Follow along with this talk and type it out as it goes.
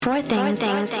Four things.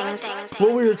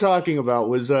 What we were talking about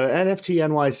was NFT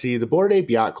NYC, the Bored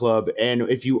Ape Yacht Club, and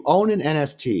if you own an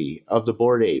NFT of the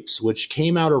Bored Apes, which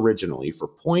came out originally for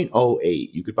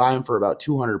 0.08, you could buy them for about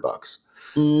 $200.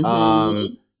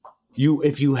 Mm-hmm.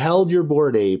 If you held your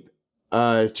Bored Ape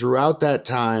throughout that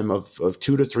time of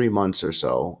 2 to 3 months or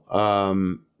so,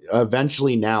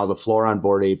 eventually now the floor on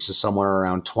Bored Apes is somewhere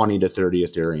around 20 to 30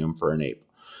 Ethereum for an ape.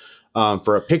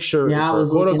 For a picture, Yeah, for a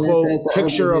quote unquote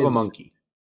picture of a days. monkey.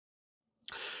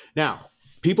 Now,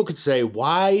 people could say,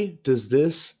 why does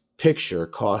this picture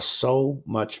cost so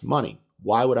much money?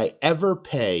 Why would I ever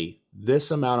pay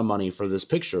this amount of money for this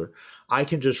picture? I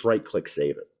can just right click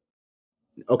save it.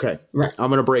 Okay. Right. I'm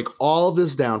going to break all of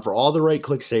this down for all the right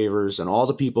click savers and all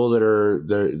the people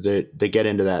that get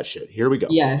into that shit. Here we go.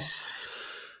 Yes.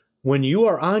 When you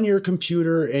are on your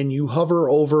computer and you hover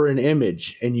over an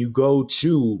image and you go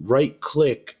to right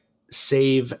click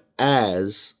save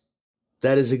as,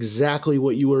 that is exactly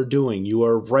what you are doing. You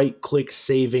are right click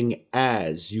saving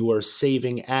as. You are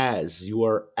saving as. You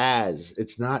are as.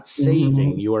 It's not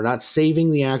saving. Mm-hmm. You are not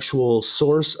saving the actual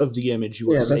source of the image.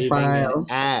 You are saving it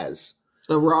as.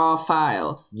 The raw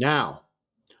file. Now,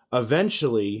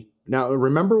 eventually,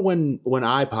 remember when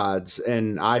iPods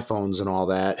and iPhones and all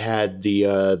that had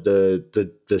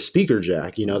the speaker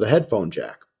jack, the headphone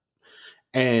jack.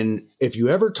 And if you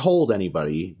ever told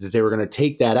anybody that they were going to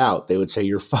take that out, they would say,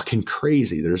 you're fucking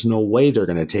crazy. There's no way they're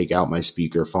going to take out my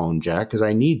speaker phone jack because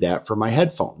I need that for my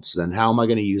headphones. Then how am I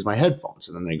going to use my headphones?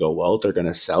 And then they go, well, they're going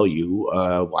to sell you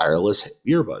wireless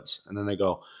earbuds. And then they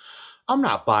go, I'm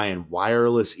not buying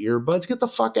wireless earbuds. Get the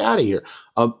fuck out of here.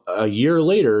 A year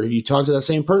later, you talk to that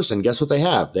same person. Guess what they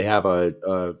have? They have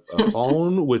a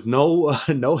phone with no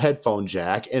headphone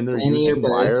jack, and they're using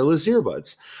wireless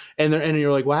earbuds. And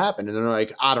you're like, what happened? And they're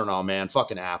like, I don't know, man.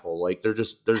 Fucking Apple. Like they're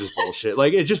just bullshit.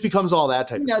 Like it just becomes all that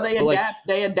type of stuff.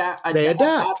 They adapt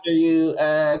after you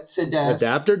to death.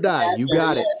 Adapt or die. You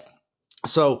got it.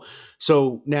 So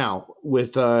now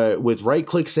with right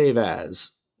click save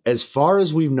as far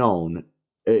as we've known,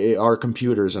 our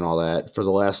computers and all that for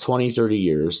the last 20, 30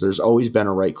 years, there's always been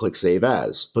a right click save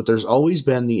as, but there's always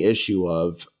been the issue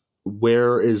of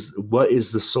what is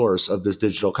the source of this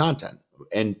digital content?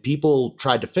 And people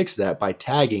tried to fix that by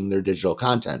tagging their digital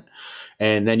content.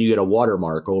 And then you get a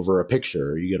watermark over a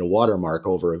picture, you get a watermark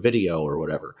over a video or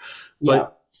whatever. Yeah.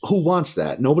 But who wants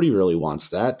that? Nobody really wants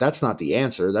that. That's not the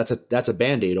answer. That's a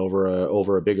Band-Aid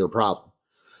over a bigger problem.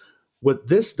 What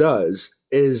this does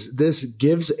is this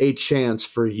gives a chance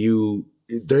for you.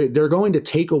 They're going to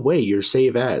take away your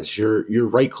save as, your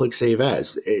right click save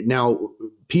as. Now,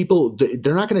 people,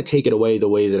 they're not going to take it away the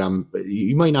way that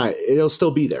you might not, it'll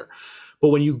still be there. But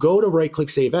when you go to right click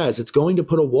save as, it's going to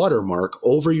put a watermark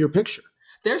over your picture.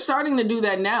 They're starting to do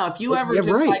that now. If you ever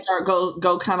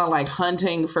go kind of like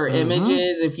hunting for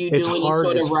images, if you do any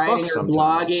sort of writing or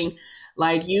blogging,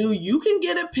 like you can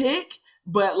get a pic.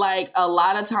 But like a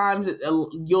lot of times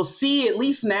you'll see, at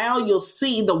least now you'll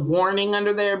see the warning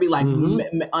under there be like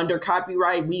under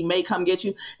copyright, we may come get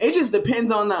you. It just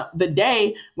depends on the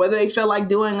day, whether they feel like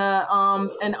doing an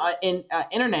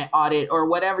internet audit or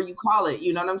whatever you call it.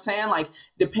 You know what I'm saying? Like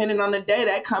depending on the day,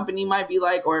 that company might be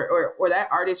like, or that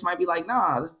artist might be like,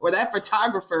 nah, or that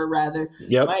photographer rather,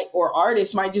 or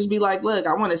artist might just be like, look,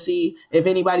 I want to see if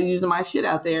anybody's using my shit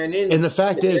out there. And the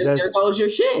fact is, there goes your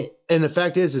shit. And the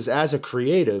fact is as a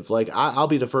creative, like I'll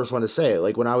be the first one to say it.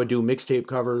 Like when I would do mixtape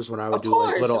covers, when I would do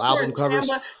like little album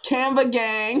covers, Canva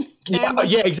gang.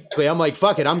 Yeah, exactly. I'm like,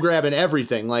 fuck it. I'm grabbing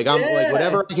everything. Like I'm like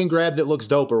whatever I can grab that looks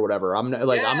dope or whatever. I'm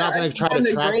like, I'm not going to try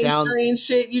to track down screen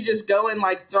shit. You just going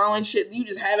like throwing shit. You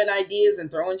just having ideas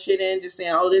and throwing shit in, just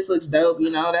saying, oh, this looks dope.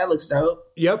 That looks dope.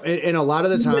 Yep. And a lot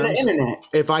of the times,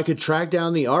 if I could track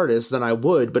down the artist, then I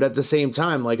would. But at the same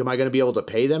time, like, am I going to be able to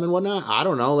pay them and whatnot? I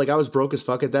don't know. Like I was broke as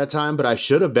fuck at that time, but I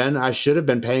should have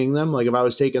been paying them. Like if I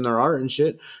was taking their art and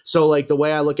shit. So like the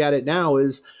way I look at it now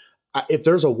is if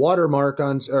there's a watermark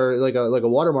on or like a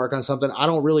watermark on something, I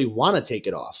don't really want to take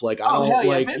it off. Like I don't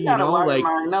like, if it's got a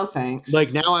watermark, no thanks.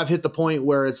 Like now I've hit the point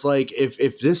where it's like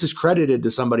if this is credited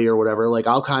to somebody or whatever, like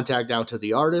I'll contact out to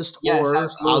the artist or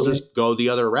I'll just go the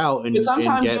other route and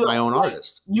get my own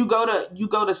artist. You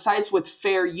go to sites with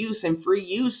fair use and free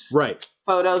use. Right.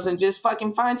 Photos and just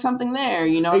fucking find something there,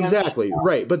 exactly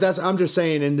right. But I'm just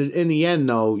saying in the end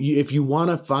though, if you want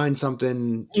to find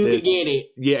something, you can get it.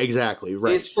 Yeah, exactly.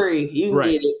 Right. It's free. You can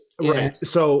get it. Yeah. Right.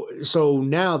 So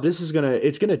now this is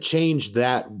it's gonna change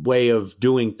that way of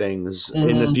doing things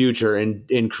in the future, and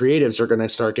creatives are gonna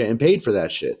start getting paid for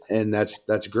that shit, and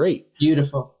that's great.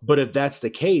 Beautiful. But if that's the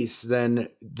case, then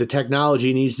the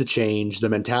technology needs to change, the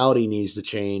mentality needs to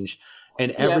change,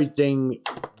 and everything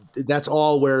that's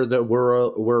all where the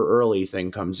we're early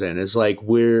thing comes in. Is like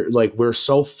we're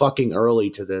so fucking early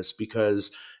to this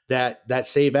because that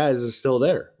save as is still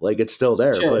there. Like it's still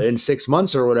there. Sure. But in 6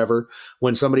 months or whatever,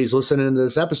 when somebody's listening to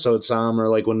this episode, Sam, or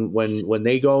like when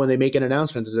they go and they make an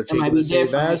announcement that they're taking the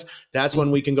save as, that's when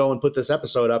we can go and put this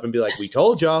episode up and be like, we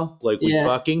told y'all, like we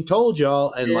fucking told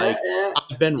y'all. And I've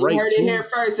been you heard it here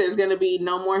first. There's going to be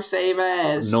no more save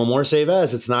as. No more save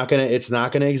as. It's not going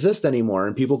to exist anymore.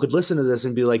 And people could listen to this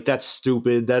and be like, that's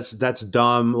stupid. That's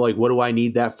dumb. Like, what do I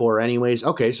need that for anyways?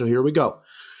 Okay. So here we go.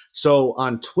 So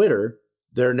on Twitter,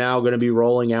 they're now going to be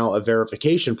rolling out a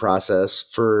verification process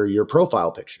for your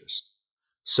profile pictures.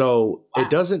 So it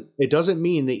doesn't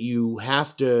mean that you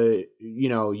have to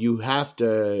use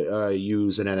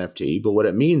an NFT, but what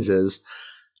it means is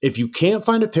if you can't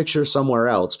find a picture somewhere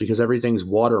else because everything's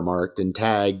watermarked and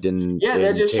tagged and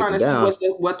they're just trying to see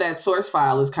what that source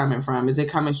file is coming from. Is it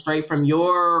coming straight from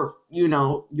your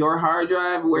hard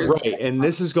drive? Right, and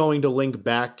this is going to link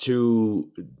back to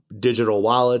digital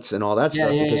wallets and all that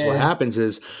stuff because what happens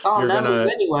is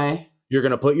you're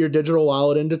gonna put your digital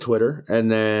wallet into Twitter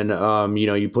and then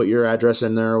you put your address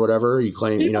in there or whatever. You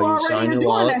claim people you sign your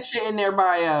wallet. That shit in their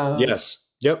bios. Yes.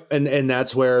 Yep. And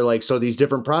that's where so these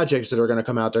different projects that are going to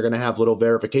come out, they're going to have little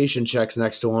verification checks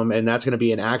next to them. And that's going to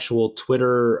be an actual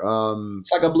Twitter.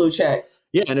 It's like a blue check.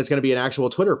 Yeah. And it's going to be an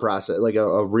actual Twitter process, like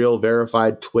a real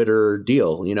verified Twitter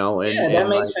deal, And, that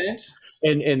makes sense.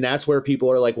 And that's where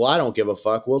people are like, well, I don't give a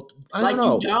fuck. Well, I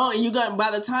don't know. You got by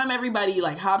the time everybody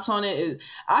hops on it,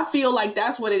 I feel like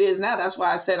that's what it is now. That's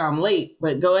why I said I'm late.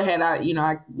 But go ahead.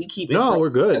 We keep it. No,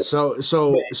 we're good. So.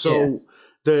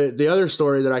 The other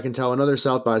story that I can tell, another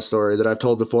South by story that I've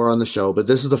told before on the show, but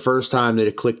this is the first time that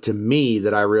it clicked to me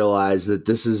that I realized that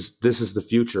this is the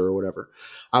future or whatever.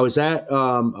 I was at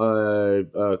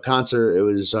a concert. It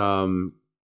was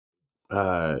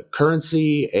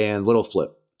Currency and Little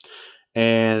Flip.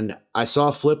 And I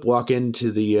saw Flip walk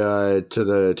into the to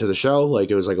the show, like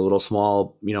it was like a little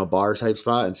small, bar type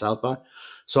spot in South by.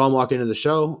 So I'm walking into the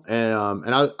show and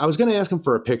I was gonna ask him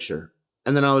for a picture.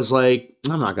 And then I was like,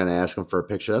 I'm not going to ask him for a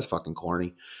picture. That's fucking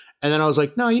corny. And then I was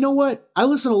like, no, you know what? I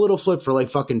listened to Little Flip for like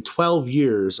fucking 12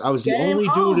 years. I was the only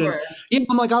dude.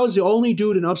 I was the only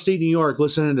dude in upstate New York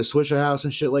listening to Swishahouse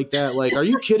and shit like that. Like, are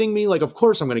you kidding me? Like, of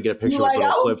course I'm going to get a picture of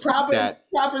Little Flip.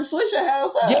 Propping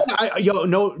Swishahouse up. Yeah,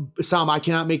 no, Sam, I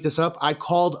cannot make this up. I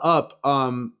called up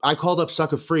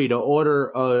Sucker Free to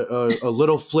order a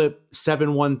Little Flip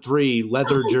 713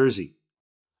 leather jersey.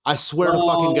 I swear to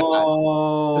fucking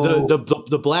God,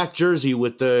 the black jersey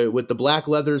with the black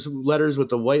letters with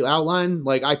the white outline.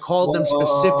 Like I called them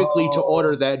specifically to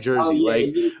order that jersey.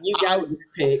 You got to get a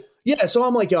pic. Yeah, so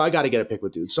I'm like, yo, I got to get a pic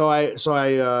with dude. So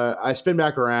I spin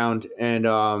back around and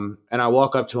I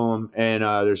walk up to him and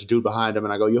there's a dude behind him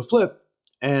and I go, yo, Flip,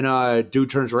 and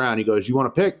dude turns around. He goes, you want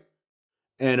a pic?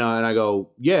 And I go,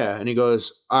 yeah. And he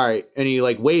goes, all right. And he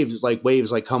waves,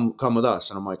 come with us.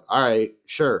 And I'm like, all right,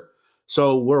 sure.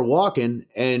 So we're walking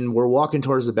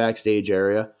towards the backstage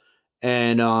area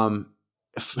and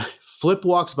Flip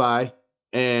walks by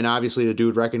and obviously the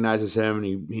dude recognizes him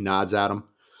and he nods at him.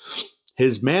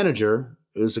 His manager,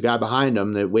 it was the guy behind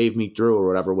him that waved me through or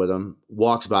whatever with him,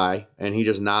 walks by and he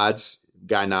just nods.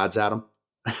 Guy nods at him.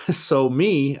 So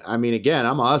again,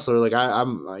 I'm a hustler. Like I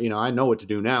know what to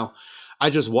do now. I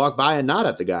just walk by and nod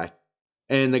at the guy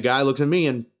and the guy looks at me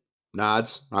and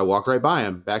nods. I walk right by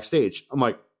him backstage. I'm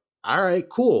like, all right,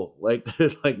 cool. Like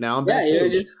now I'm backstage. Yeah,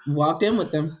 you just walked in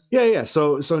with them. Yeah.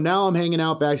 So now I'm hanging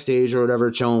out backstage or whatever,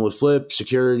 chilling with Flip,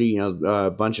 security, a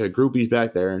bunch of groupies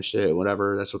back there and shit,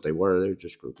 whatever. That's what they were. They were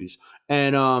just groupies.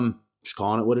 And just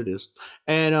calling it what it is.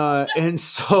 And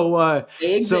so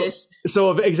they exist.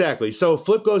 So exactly. So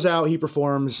Flip goes out, he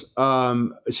performs.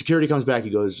 Security comes back.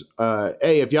 He goes,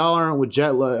 hey, if y'all aren't with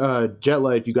Jet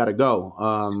Life, you got to go.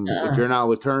 If you're not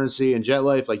with Currency and Jet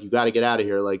Life, like you got to get out of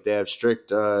here. Like they have strict,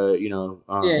 strict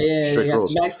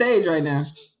rules. Backstage right now.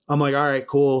 I'm like, all right,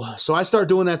 cool. So I start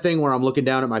doing that thing where I'm looking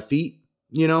down at my feet.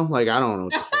 Like I don't know.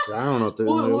 I don't know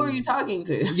what who are you talking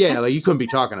to? Yeah, like you couldn't be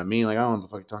talking to me. Like I don't know what the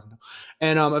fuck you're talking to.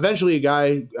 And eventually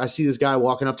I see this guy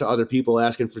walking up to other people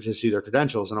asking to see their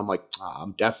credentials, and I'm like,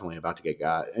 I'm definitely about to get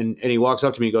got. And he walks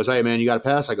up to me, he goes, hey man, you got a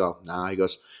pass? I go, nah. He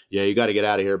goes, yeah, you got to get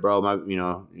out of here, bro.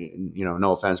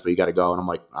 No offense, but you got to go. And I'm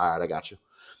like, all right, I got you.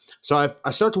 So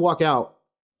I start to walk out.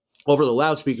 Over the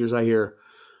loudspeakers, I hear,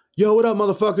 yo, what up,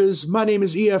 motherfuckers? My name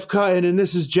is EF Cuttin, and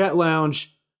this is Jet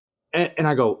Lounge. And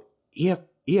I go,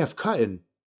 EF Cuttin?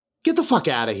 get the fuck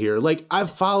out of here. Like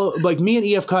I've followed, like me and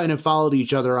EF Cuttin have followed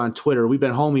each other on Twitter. We've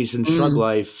been homies in Shrug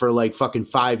Life for like fucking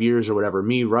 5 years or whatever.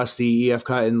 Me, Rusty, EF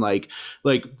Cuttin, they're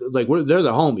the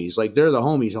homies. Like they're the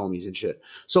homies and shit.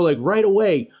 So like right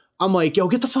away, I'm like, yo,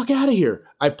 get the fuck out of here.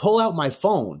 I pull out my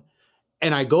phone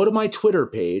and I go to my Twitter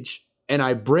page and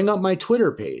I bring up my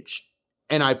Twitter page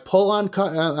and I pull on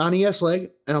EF's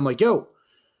leg and I'm like, yo,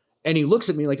 and he looks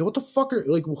at me like, what the fuck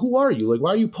who are you? Like,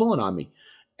 why are you pulling on me?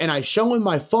 And I show him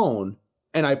my phone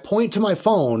and I point to my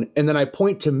phone and then I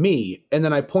point to me and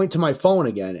then I point to my phone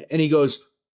again. And he goes,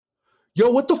 yo,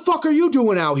 what the fuck are you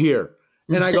doing out here?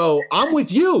 And I go, I'm with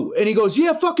you. And he goes,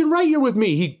 yeah, fucking right. You're with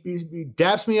me. He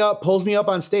daps me up, pulls me up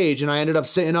on stage. And I ended up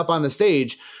sitting up on the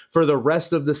stage for the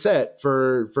rest of the set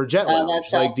for Jet Lounge.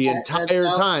 Like the entire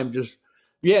time, just,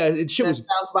 yeah, it shit was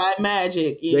South by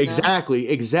Magic.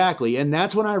 Exactly. And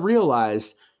that's when I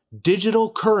realized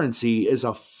digital currency is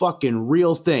a fucking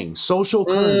real thing. Social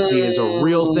currency is a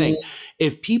real thing.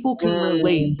 If people can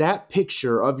relate that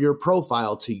picture of your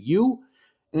profile to you,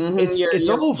 it's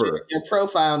over. Your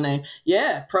profile name.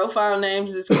 Yeah, profile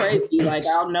names is crazy. Like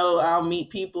I'll meet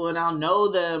people and I'll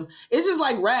know them. It's just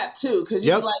like rap too, because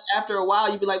you be like, after a while,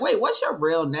 you'd be like, wait, what's your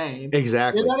real name?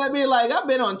 Exactly. You know what I mean? Like I've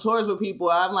been on tours with people.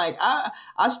 I'm like,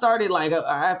 I started like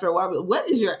after a while,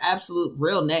 what is your absolute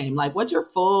real name? Like, what's your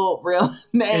full real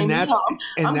name? And that's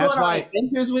I'm going on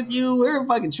adventures with you. We're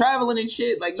fucking traveling and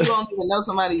shit. Like you don't even know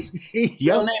somebody's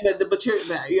real name, but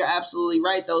you're absolutely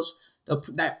right.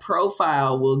 That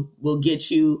profile will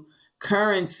get you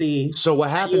currency. So what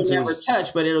happens you'll never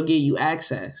touch, but it'll get you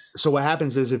access. So what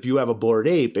happens is if you have a Bored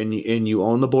Ape and you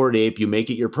own the Bored Ape, you make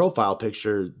it your profile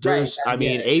picture.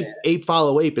 Ape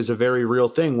follow ape is a very real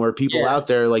thing where people out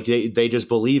there, like they just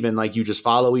believe in, like, you just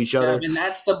follow each other. And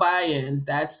that's the buy-in.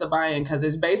 Because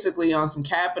it's basically on some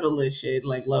capitalist shit,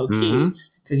 like low key.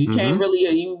 Because you can't really,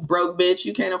 you broke bitch,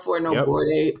 you can't afford no Bored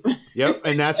Ape.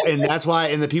 And that's why,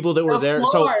 and the people that were the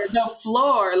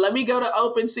floor. Let me go to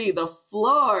OpenSea. The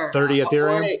floor. 30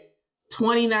 Ethereum.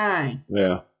 29.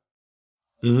 Yeah.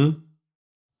 Then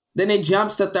it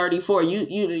jumps to 34.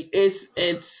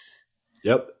 It's.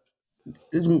 Yep.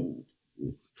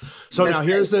 So now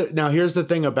here's the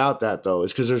thing about that though,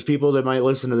 is because there's people that might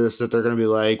listen to this that they're going to be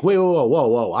like, wait,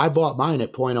 whoa, I bought mine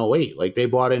at 0.08. Like they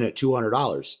bought in at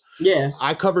 $200. Yeah.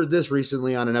 I covered this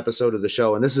recently on an episode of the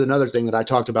show. And this is another thing that I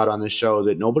talked about on this show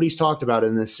that nobody's talked about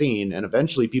in this scene. And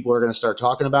eventually people are going to start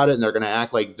talking about it and they're going to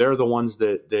act like they're the ones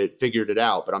that figured it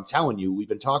out. But I'm telling you, we've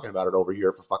been talking about it over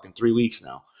here for fucking 3 weeks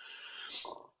now.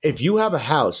 If you have a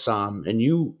house, Sam, and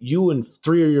you and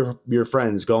 3 of your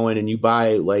friends go in and you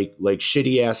buy like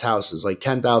shitty ass houses, like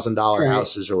 $10,000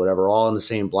 houses or whatever, all in the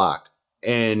same block,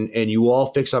 and you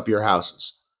all fix up your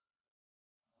houses.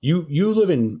 You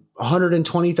live in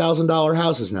 $120,000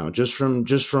 houses now, just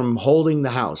from holding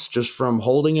the house, just from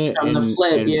holding it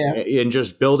and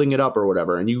just building it up or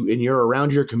whatever. And you're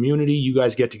around your community. You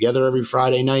guys get together every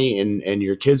Friday night and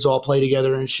your kids all play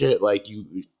together and shit. Like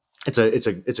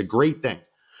it's a great thing.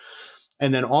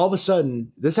 And then all of a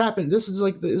sudden this happened. This is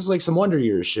like some Wonder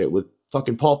Years shit with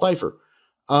fucking Paul Pfeiffer.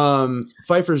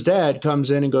 Pfeiffer's dad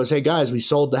comes in and goes, "Hey guys, we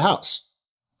sold the house."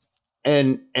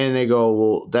 And they go,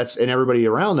 "Well, and everybody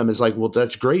around them is like, "Well,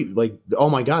 that's great. Like,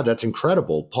 oh my God, that's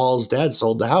incredible. Paul's dad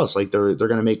sold the house. Like they're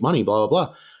going to make money, blah, blah,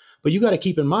 blah." But you got to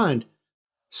keep in mind,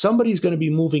 somebody's going to be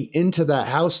moving into that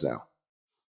house now.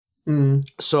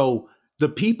 So the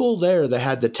people there that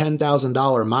had the $10,000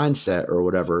 mindset or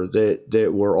whatever,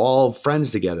 that were all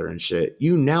friends together and shit,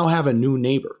 you now have a new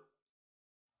neighbor.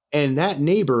 And that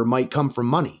neighbor might come from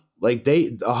money. Like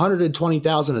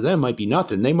 120,000 of them might be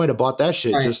nothing. They might have bought that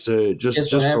shit just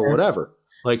for whatever,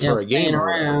 like for a game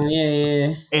around.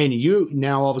 Yeah. And you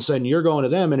now all of a sudden you're going to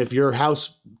them, and if your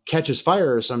house catches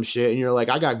fire or some shit, and you're like,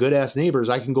 "I got good ass neighbors,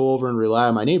 I can go over and rely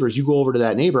on my neighbors." You go over to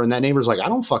that neighbor, and that neighbor's like, "I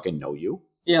don't fucking know you."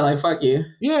 Yeah, like fuck you.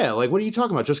 Yeah, like what are you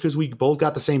talking about? Just because we both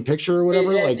got the same picture or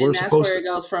whatever? Like we're supposed to. That's where it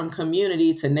goes from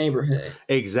community to neighborhood.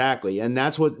 Exactly, and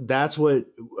that's what.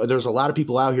 There's a lot of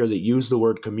people out here that use the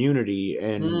word community,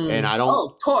 and I don't. Oh,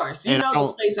 of course, you know the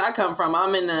space I come from.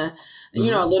 I'm in a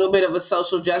a little bit of a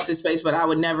social justice space, but I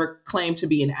would never claim to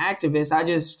be an activist. I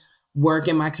just work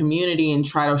in my community and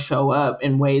try to show up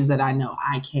in ways that I know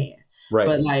I can. Right,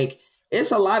 but like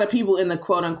it's a lot of people in the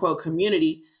quote unquote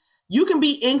community. You can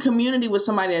be in community with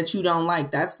somebody that you don't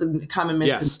like. That's the common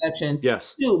misconception.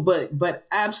 Yes. Too. But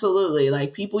absolutely,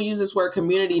 like people use this word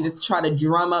community to try to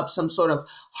drum up some sort of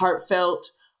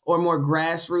heartfelt or more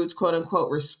grassroots quote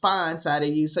unquote response out of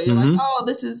you. So you're like, "Oh,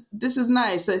 this is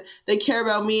nice. They care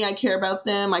about me. I care about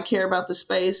them. I care about the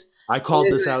space." I called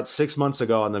this out 6 months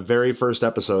ago on the very first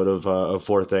episode of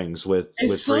Four Things with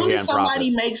as soon as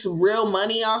somebody makes real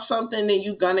money off something, then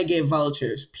you're gonna get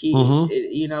vultures.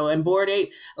 You know, and Bored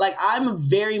Ape. Like, I'm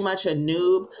very much a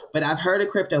noob, but I've heard of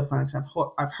CryptoPunks.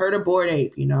 I've heard of Bored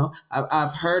Ape. You know,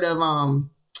 I've heard of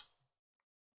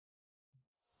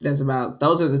those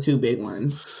are the two big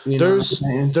ones. Those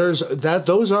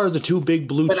are the two big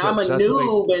blue chips. But I'm a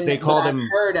noob, and I've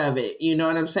heard of it. You know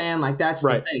what I'm saying? Like, that's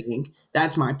the thing.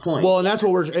 That's my point. Well, and that's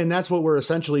what we're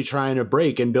essentially trying to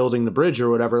break and building the bridge or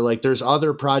whatever. Like, there's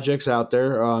other projects out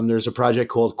there. There's a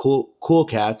project called Cool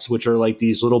Cats, which are like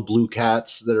these little blue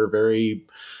cats that are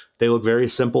they look very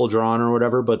simple drawn or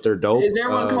whatever, but they're dope. Is there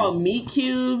one called Meat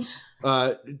Cubes?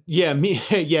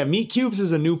 Meat Cubes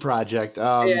is a new project.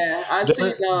 I've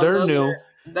seen those. They're new.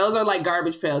 Those are like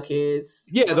Garbage Pail Kids.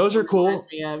 Yeah, those are cool.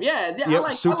 Yeah, yep,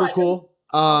 super cool.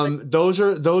 Those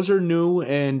are new,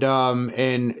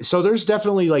 and so there's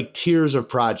definitely like tiers of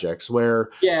projects where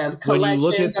when you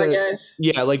look at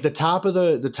like the top of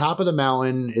the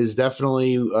mountain is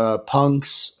definitely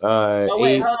punks.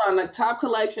 Hold on, like top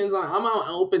collections I'm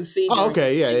on OpenSea. Oh,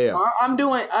 okay, yeah. So I'm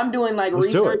doing like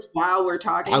research while we're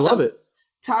talking. I love it.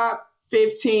 Top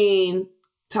 15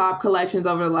 top collections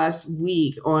over the last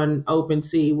week on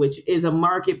OpenSea, which is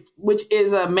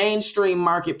a mainstream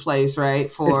marketplace,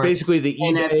 right? For it's basically the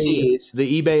NFTs,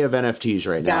 the eBay of NFTs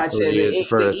right now. Gotcha. The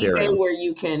eBay where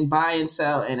you can buy and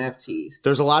sell NFTs.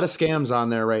 There's a lot of scams on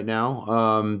there right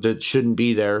now that shouldn't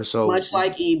be there. So much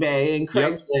like eBay and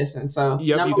Craigslist, and so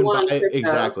you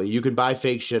can buy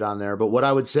fake shit on there. But what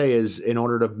I would say is, in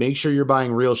order to make sure you're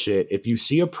buying real shit, if you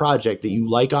see a project that you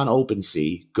like on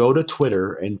OpenSea, go to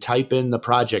Twitter and type in the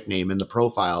project name in the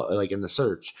profile, like in the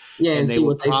search, and they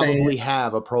will probably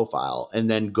have a profile, and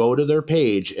then go to their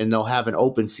page and they'll have an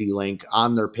OpenSea link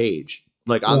on their page,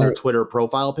 like on their Twitter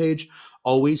profile page.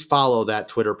 Always follow that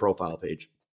Twitter profile page.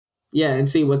 Yeah, and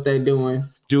see what they're doing.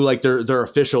 Do like their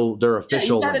official. Yeah,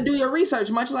 you got to do your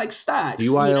research, much like stocks.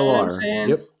 UILR. You know what I'm saying?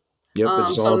 Yep.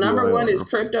 So number 1 is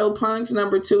CryptoPunks.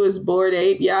 Number 2 is Bored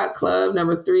Ape Yacht Club.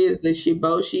 Number 3 is the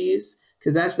Shiboshis,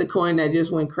 because that's the coin that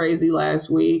just went crazy last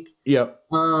week. Yep.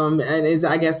 And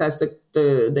I guess that's the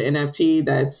NFT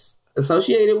that's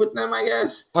associated with them, I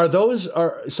guess.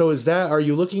 Are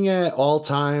you looking at all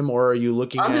time, or are you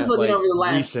looking I'm just looking over the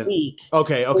last week.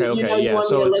 Okay. You want me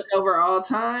to look over all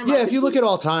time? Yeah, if you look at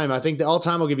all time, I think the all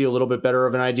time will give you a little bit better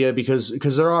of an idea, because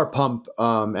there are pump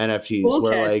NFTs. Cool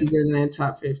Cats is in that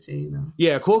top 15 though.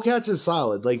 Yeah, Cool Cats is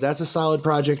solid. Like, that's a solid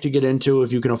project to get into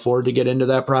if you can afford to get into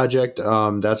that project.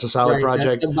 That's a solid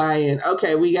project. That's the buy-in.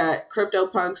 Okay, we got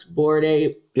CryptoPunks, Bored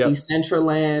Ape,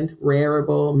 Decentraland,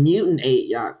 Rarible, Mutant 8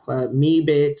 Yacht Club,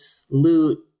 Meebits,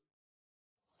 Loot,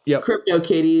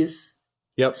 CryptoKitties,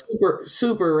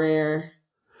 Super Rare.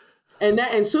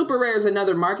 And Super Rare is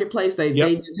another marketplace. They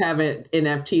just have an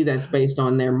NFT that's based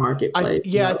on their marketplace.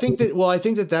 I think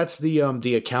that that's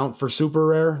the account for Super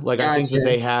Rare. Like, I think that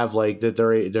they have like that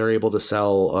they're able to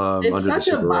sell. It's such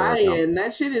a buy-in.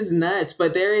 That shit is nuts.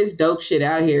 But there is dope shit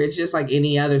out here. It's just like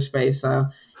any other space. So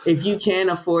if you can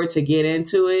afford to get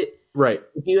into it, right?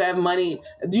 If you have money,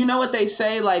 do you know what they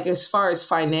say? Like, as far as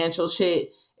financial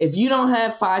shit, if you don't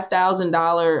have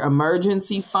 $5,000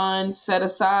 emergency fund set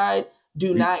aside,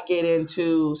 do not get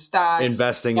into stocks,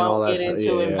 investing, and all that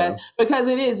stuff. Because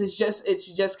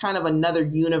it's just kind of another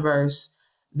universe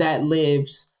that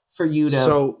lives for you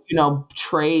to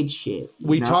trade shit.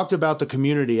 We talked about the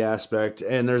community aspect,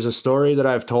 and there's a story that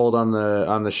I've told on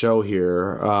the show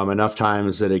here enough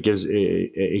times that it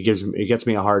gets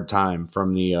me a hard time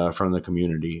from the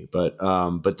community. But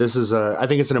this is I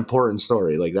think it's an important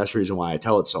story. Like, that's the reason why I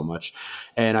tell it so much,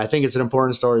 and I think it's an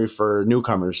important story for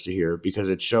newcomers to hear, because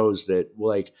it shows that,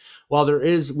 like, while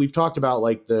we've talked about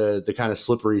like the kind of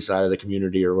slippery side of the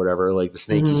community or whatever, like the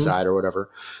snaky side or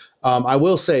whatever. I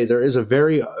will say there is a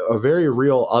very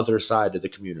real other side to the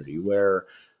community where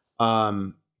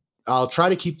I'll try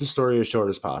to keep the story as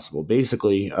short as possible.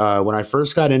 Basically, when I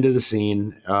first got into the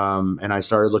scene and I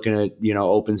started looking at,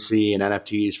 OpenSea and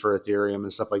NFTs for Ethereum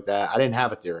and stuff like that, I didn't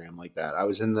have Ethereum like that. I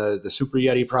was in the Super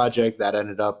Yeti project that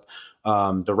ended up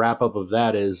the wrap up of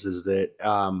that is that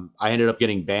I ended up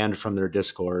getting banned from their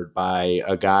Discord by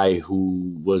a guy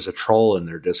who was a troll in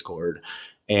their Discord.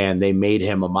 And they made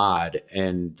him a mod,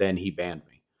 and then he banned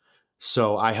me.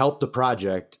 So I helped the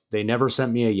project. They never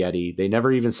sent me a Yeti. They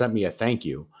never even sent me a thank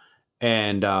you.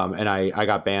 And I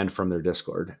got banned from their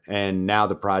Discord. And now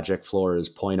the project floor is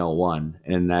 0.01.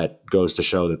 And that goes to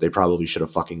show that they probably should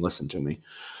have fucking listened to me.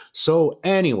 So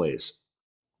anyways,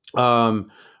 now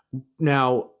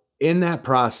in that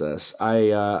process,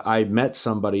 I met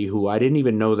somebody who I didn't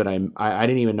even know that I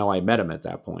didn't even know I met him at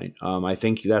that point. I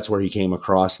think that's where he came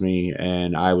across me,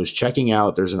 and I was checking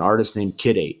out. There's an artist named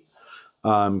Kid 8.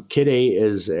 Kid 8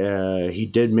 is he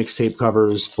did mixtape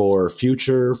covers for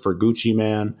Future, for Gucci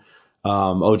Mane,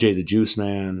 OJ the Juice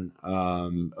Man,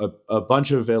 a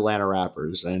bunch of Atlanta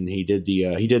rappers, and he did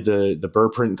the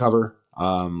Burprint cover.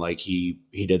 He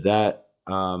did that.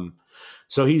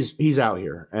 So he's out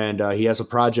here, and he has a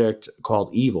project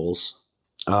called Evils.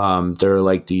 They're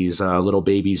like these little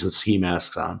babies with ski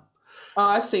masks on. Oh,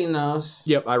 I've seen those.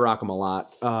 Yep, I rock them a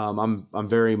lot. I'm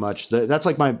very much that's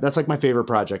like my favorite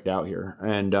project out here,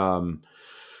 and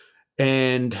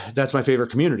that's my favorite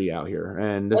community out here.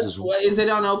 And is it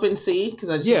on OpenSea?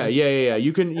 Because yeah.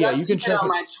 You can check it on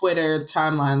my Twitter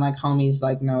timeline. Like homies,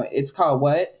 like no, it's called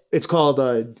what? It's called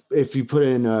if you put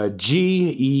in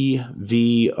GEVOLS.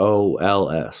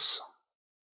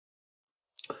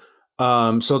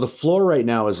 So the floor right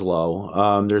now is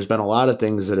low. There's been a lot of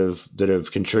things that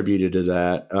have contributed to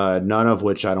that. None of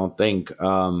which I don't think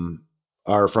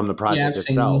are from the project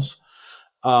itself.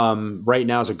 Right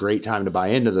now is a great time to buy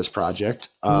into this project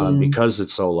because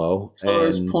it's so low. So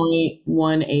it's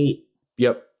 0.18.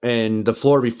 Yep. And the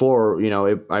floor before,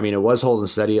 it was holding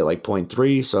steady at like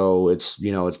 0.3. So it's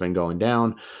been going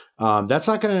down. That's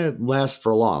not going to last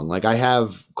for long. Like I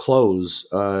have clothes,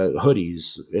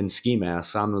 hoodies, and ski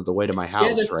masks on the way to my house.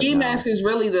 Yeah, the ski mask is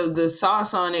really the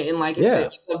sauce on it, and like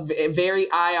it's a very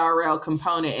IRL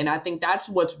component. And I think that's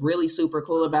what's really super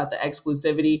cool about the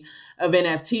exclusivity of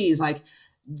NFTs.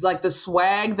 Like the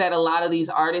swag that a lot of these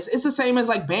artists, it's the same as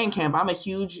like Bandcamp. I'm a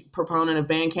huge proponent of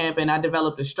Bandcamp, and I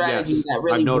developed a strategy that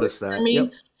really works for me.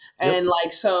 Yep. And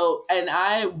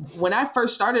when I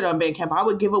first started on Bandcamp, I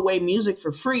would give away music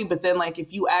for free. But then like,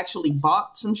 if you actually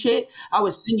bought some shit, I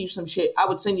would send you some shit. I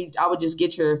would just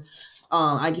get your,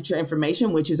 I get your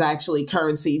information, which is actually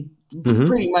currency,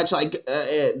 pretty much like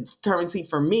currency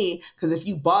for me. Because if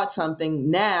you bought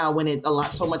something now, when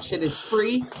so much shit is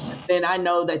free, then I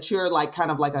know that you're like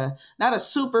kind of like not a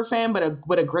super fan, but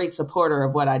a great supporter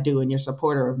of what I do, and you're a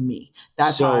supporter of me.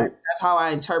 That's how I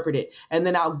interpret it. And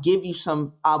then I'll give you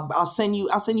some. I'll send you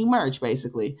merch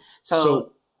basically.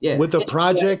 So yeah, with a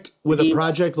project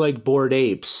like Bored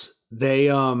Apes,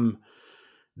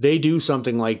 they do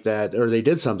something like that, or they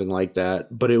did something like that,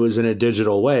 but it was in a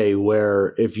digital way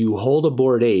where if you hold a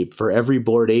Bored Ape, for every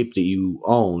Bored Ape that you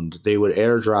owned, they would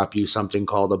airdrop you something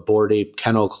called a Bored Ape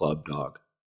Kennel Club dog.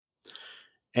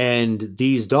 And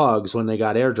these dogs, when they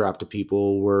got airdropped to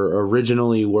people, were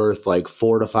originally worth like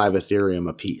 4 to 5 Ethereum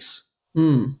a piece.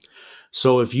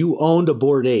 So if you owned a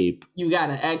Bored Ape, you got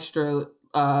an extra,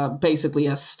 basically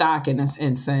a stock in a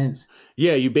sense.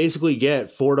 Yeah, you basically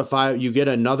get 4 to 5. You get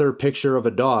another picture of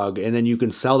a dog, and then you can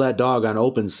sell that dog on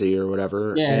OpenSea or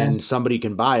whatever, and somebody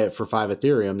can buy it for 5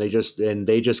 Ethereum.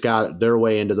 They just got their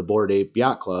way into the Bored Ape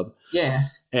Yacht Club. Yeah,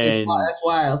 and that's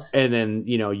wild. And then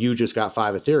you just got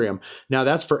 5 Ethereum. Now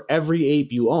that's for every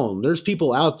ape you own. There's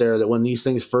people out there that when these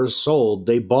things first sold,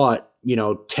 they bought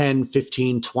 10,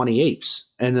 15, 20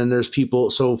 apes. And then there's people,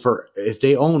 so if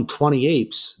they own 20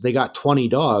 apes, they got 20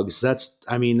 dogs. That's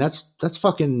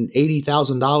fucking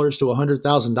 $80,000 to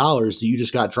 $100,000 that you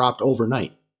just got dropped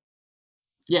overnight.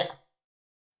 Yeah.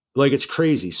 Like it's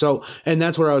crazy. So, and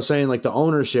that's where I was saying, like the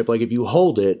ownership, like if you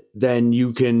hold it, then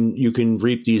you can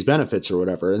reap these benefits or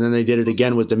whatever. And then they did it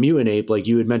again with the Mutant Ape. Like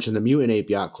you had mentioned the Mutant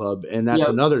Ape Yacht Club. And that's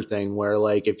another thing where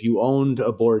like, if you owned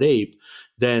a Bored Ape,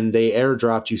 then they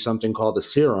airdropped you something called a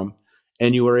serum,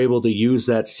 and you were able to use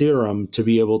that serum to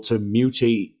be able to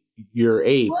mutate your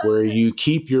ape, where you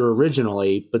keep your original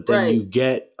ape, but then you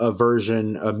get a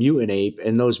mutant ape,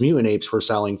 and those mutant apes were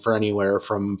selling for anywhere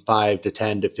from 5 to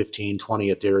 10 to 15, 20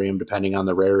 Ethereum, depending on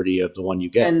the rarity of the one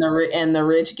you get. And the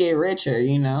rich get richer,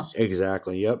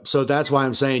 Exactly. Yep. So that's why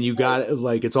I'm saying you got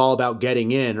like, it's all about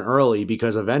getting in early,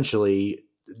 because eventually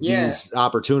these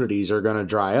opportunities are going to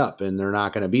dry up and they're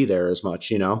not going to be there as much,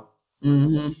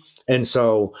 Mm-hmm. And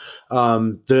so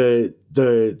the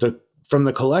from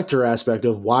the collector aspect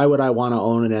of why would I want to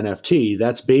own an NFT,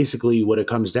 that's basically what it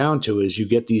comes down to, is you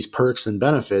get these perks and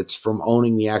benefits from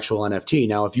owning the actual NFT.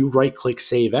 Now, if you right click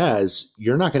save as,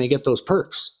 you're not going to get those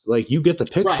perks. Like you get the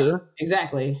picture. Right,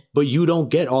 exactly. But you don't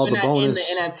get all the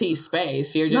bonus. In the NFT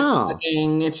space. You're just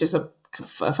it's just a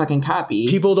fucking copy.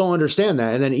 People don't understand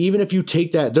that. And then even if you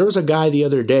take that, there was a guy the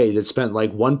other day that spent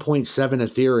like 1.7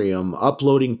 Ethereum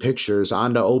uploading pictures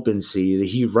onto OpenSea that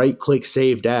he right click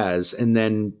saved as, and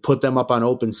then put them up on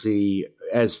OpenSea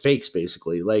as fakes,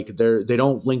 basically. Like they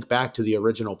don't link back to the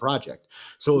original project.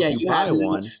 So if you buy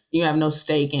one, you have no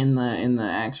stake in the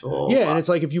actual. Yeah, and it's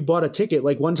like if you bought a ticket.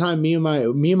 Like one time, me and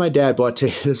my dad bought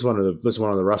tickets. This is one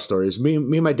of the rough stories. Me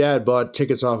and my dad bought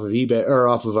tickets off of eBay or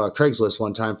off of Craigslist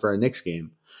one time for a Knicks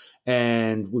game,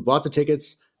 and we bought the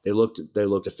tickets. They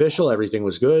looked official. Everything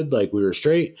was good. Like we were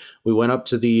straight. We went up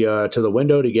to the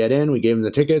window to get in. We gave them the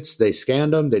tickets. They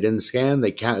scanned them. They didn't scan.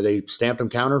 They stamped them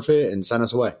counterfeit and sent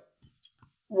us away.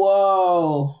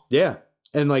 Whoa. Yeah.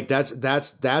 And like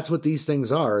that's what these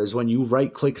things are, is when you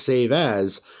right click save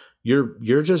as, you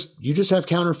just have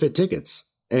counterfeit tickets.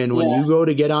 And when you go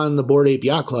to get on the Bored Ape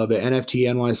Yacht Club at NFT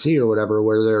NYC or whatever,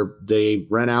 where they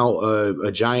rent out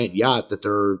a giant yacht that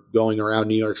they're going around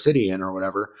New York City in or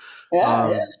whatever,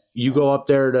 you go up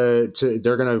there to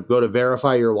they're going to go to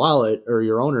verify your wallet or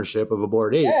your ownership of a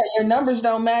Bored Ape. Yeah, your numbers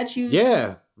don't match you.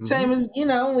 Yeah. Same as,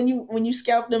 when you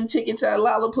scalp them tickets at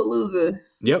Lollapalooza.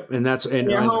 Yep, and that's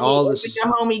your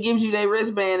homie gives you their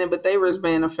wristband, but they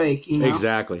wristband are fake.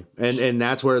 Exactly, and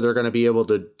that's where they're going to be able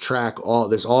to track all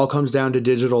this. All comes down to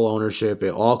digital ownership.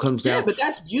 It all comes down. Yeah, but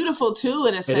that's beautiful too,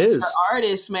 in a sense, for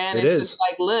artists, man. It's just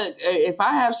like, look, if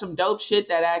I have some dope shit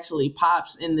that actually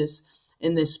pops in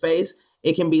this space,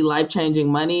 it can be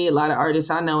life-changing money. A lot of artists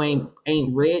I know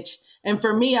ain't rich. And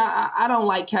for me, I don't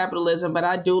like capitalism, but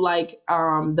I do like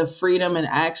the freedom and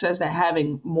access that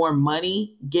having more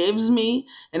money gives me.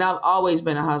 And I've always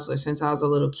been a hustler since I was a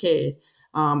little kid.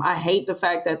 I hate the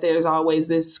fact that there's always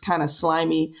this kind of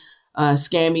slimy,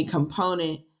 scammy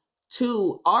component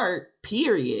to art,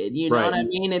 period. You know what I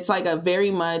mean? It's like a very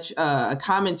much a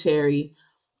commentary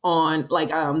on, like,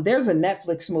 there's a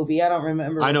Netflix movie, I don't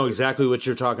remember. I know exactly what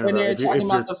you're talking about. When they're talking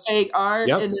about the fake art,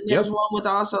 and then there's one with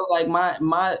also like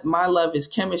my love is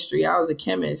chemistry. I was a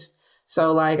chemist,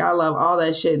 so like I love all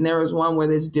that shit. And there was one where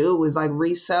this dude was like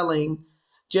reselling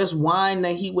just wine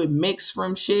that he would mix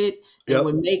from shit and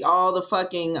would make all the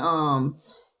fucking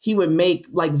he would make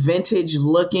like vintage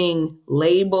looking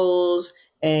labels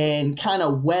and kind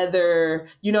of weather,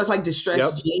 it's like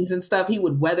distressed jeans and stuff. He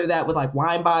would weather that with like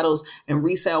wine bottles and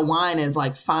resell wine as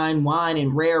like fine wine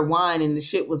and rare wine. And the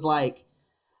shit was like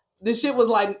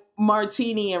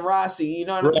Martini and Rossi, you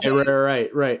know what I'm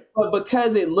saying? Right. But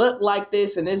because it looked like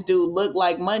this and this dude looked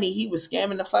like money, he was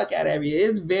scamming the fuck out of you.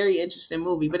 It's a very interesting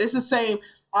movie, but it's the same.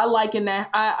 I like in that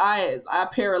I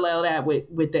parallel that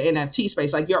with the NFT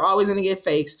space. Like you're always going to get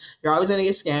fakes. You're always going to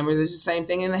get scammers. It's the same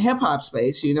thing in the hip hop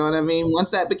space. You know what I mean?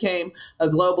 Once that became a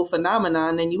global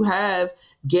phenomenon, then you have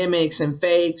gimmicks and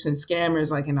fakes and scammers,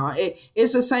 like, and all.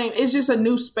 It's the same. It's just a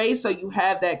new space. So you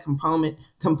have that component,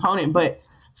 but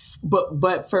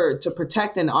to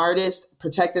protect an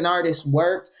artist's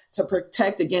work, to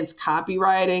protect against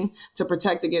copywriting, to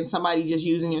protect against somebody just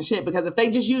using your shit, because if they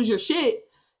just use your shit,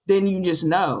 then you just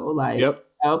know, like,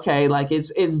 okay, like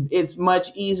it's much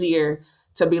easier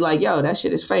to be like, yo, that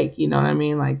shit is fake. You know what I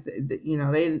mean? Like, they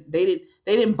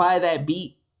didn't buy that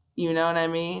beat. You know what I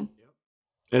mean?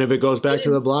 And if it goes back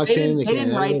to the blockchain, they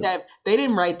didn't write that. They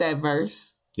didn't write that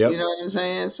verse. You know what I'm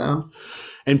saying? So.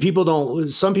 And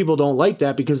some people don't like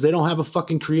that because they don't have a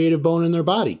fucking creative bone in their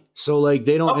body. So like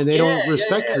they don't don't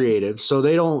respect creative. So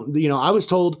they don't, I was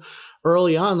told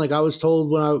early on, like I was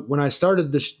told when I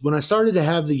started to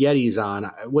have the Yetis on,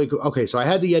 so I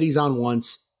had the Yetis on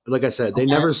once. Like I said, they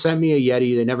never sent me a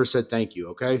Yeti. They never said thank you.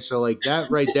 Okay. So like that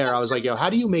right there, I was like, yo,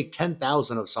 how do you make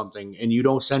 10,000 of something and you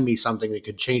don't send me something that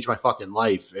could change my fucking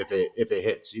life if it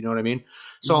hits, you know what I mean?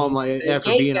 So I'm like, after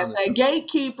being that's that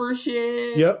gatekeeper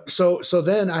shit. Yep. So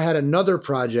then I had another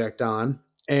project on,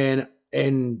 and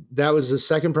that was the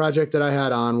second project that I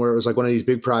had on, where it was like one of these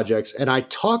big projects. And I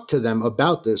talked to them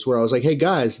about this, where I was like, hey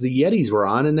guys, the Yetis were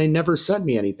on and they never sent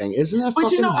me anything. Isn't that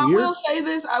fucking weird? I will say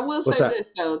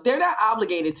this though. They're not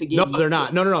obligated to give you. No, they're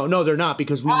not. No, they're not,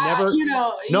 because we never.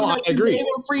 I agree. You gave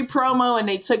them free promo and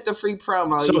they took the free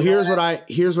promo. So here's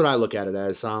what I look at it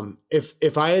as.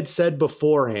 If I had said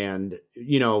beforehand,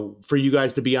 for you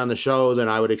guys to be on the show, then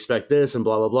I would expect this and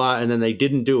blah, blah, blah. And then they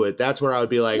didn't do it. That's where I would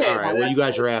be like, all right, well, you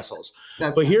guys are assholes.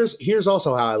 But here's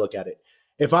also how I look at it.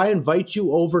 If I invite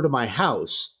you over to my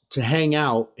house to hang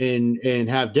out and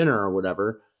have dinner or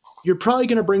whatever, you're probably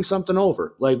going to bring something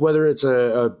over, like whether it's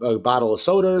a bottle of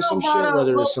soda or some shit,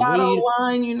 whether it's some weed,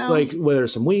 wine, like whether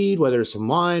it's some weed, whether it's some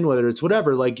wine, whether it's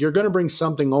whatever, like you're going to bring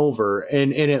something over.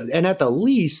 And at the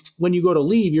least, when you go to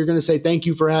leave, you're going to say, thank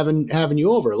you for having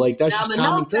you over. Like that's just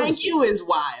common courtesy. Thank you is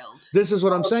wild. This is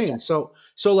what I'm saying. So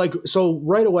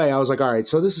right away I was like, all right,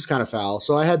 so this is kind of foul.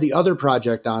 So I had this other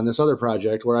project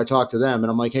where I talked to them and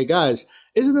I'm like, hey guys,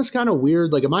 isn't this kind of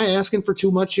weird? Like, am I asking for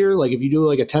too much here? Like, if you do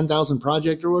like a 10,000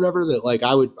 project or whatever, that like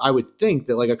I would think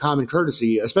that like a common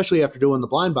courtesy, especially after doing the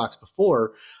blind box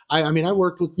before. I mean, I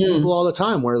worked with people all the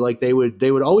time where like they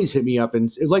would always hit me up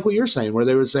and like what you're saying, where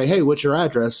they would say, "Hey, what's your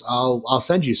address? I'll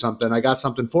send you something. I got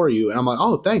something for you." And I'm like,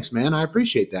 "Oh, thanks, man. I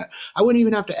appreciate that." I wouldn't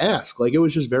even have to ask. Like, it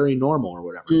was just very normal or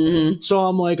whatever. Mm-hmm. So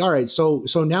I'm like, all right, so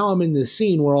now I'm in this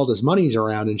scene where all this money's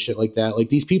around and shit like that. Like,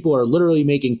 these people are literally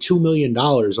making $2 million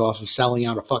off of selling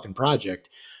out a fucking project.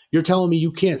 You're telling me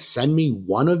you can't send me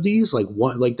one of these? Like,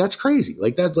 one, like, that's crazy.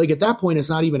 Like, that, like, at that point, it's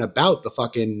not even about the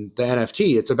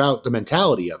NFT. It's about the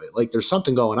mentality of it. Like, there's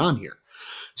something going on here.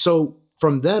 So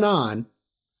from then on,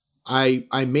 I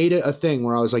made it a thing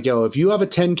where I was like, yo, if you have a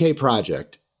 10K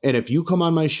project and if you come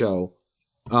on my show,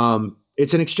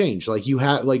 it's an exchange. Like, you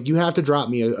have to drop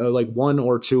me a like one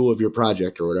or two of your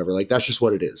project or whatever. Like, that's just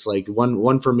what it is. Like,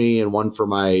 one for me and one for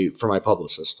my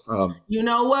publicist. You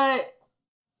know what?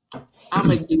 I'm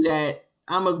gonna do that.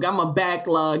 I'm a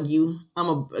backlog you.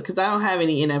 Because I don't have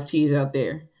any NFTs out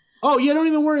there. Oh, yeah, don't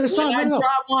even worry. When I drop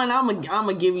one, I'm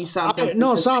gonna give you something.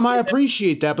 No, Sam, I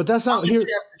appreciate that, but that's not here.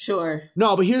 For sure.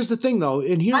 No, but here's the thing, though,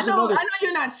 and here's I know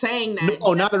you're not saying that.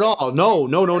 No, not at all. No.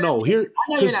 Here's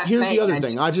the other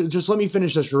thing. I just let me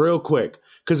finish this real quick,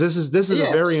 because this is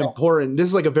a very important. This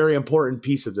is like a very important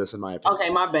piece of this, in my opinion. Okay,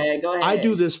 my bad. Go ahead. I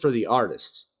do this for the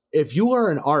artists. If you are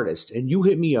an artist and you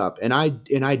hit me up and I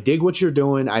dig what you're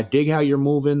doing, I dig how you're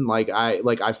moving,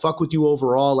 I fuck with you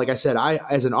overall. Like I said,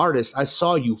 as an artist, I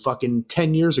saw you fucking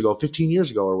 10 years ago, 15 years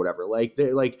ago or whatever.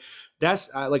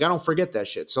 That's I don't forget that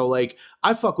shit. So like,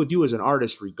 I fuck with you as an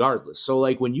artist regardless. So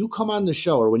like, when you come on the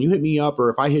show or when you hit me up or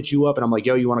if I hit you up and I'm like,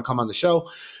 yo, you want to come on the show?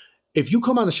 If you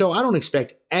come on the show, I don't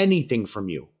expect anything from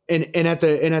you. And at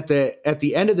the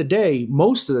end of the day,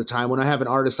 most of the time when I have an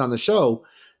artist on the show,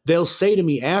 they'll say to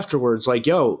me afterwards, like,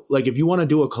 yo, like, if you want to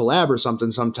do a collab or something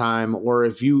sometime, or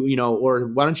if or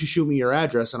why don't you shoot me your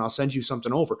address and I'll send you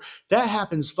something over. That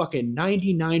happens fucking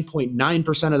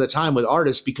 99.9% of the time with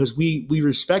artists, because we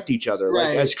respect each other. Right.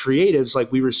 Like, as creatives,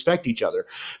 like, we respect each other.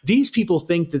 These people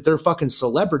think that they're fucking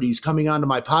celebrities coming onto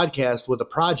my podcast with a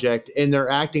project, and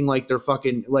they're acting like they're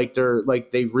fucking, like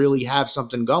they really have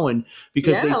something going,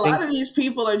 because a lot of these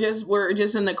people were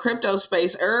just in the crypto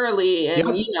space early, and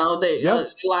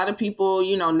a lot of people,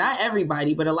 not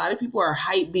everybody, but a lot of people are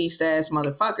hype beast ass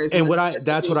motherfuckers. And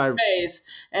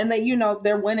and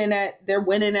they're winning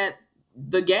at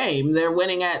the game. They're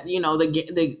winning at,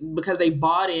 because they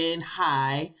bought in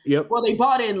high. Yep. Well, they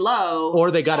bought in low.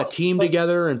 Or they got a team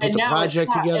together and put the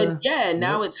project together.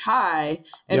 Now it's high,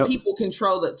 and people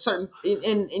control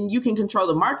and you can control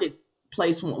the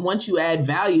marketplace once you add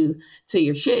value to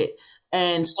your shit.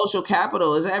 And social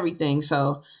capital is everything.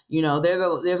 So,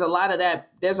 there's a lot of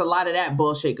that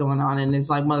bullshit going on. And it's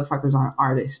like, motherfuckers aren't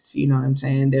artists. You know what I'm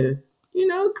saying? They're,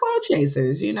 cloud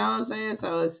chasers. You know what I'm saying?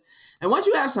 So and once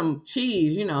you have some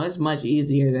cheese, it's much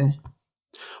easier to.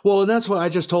 Well, and that's what I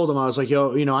just told them. I was like,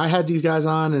 yo, I had these guys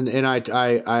on and I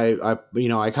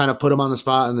kind of put them on the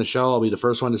spot in the show. I'll be the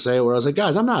first one to say it, where I was like,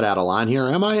 guys, I'm not out of line here,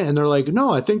 am I? And they're like,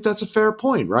 no, I think that's a fair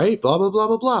point. Right. Blah, blah, blah,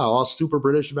 blah, blah. All super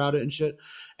British about it and shit.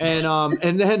 And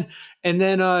then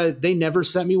they never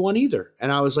sent me one either.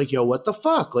 And I was like, yo, what the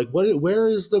fuck? Like, where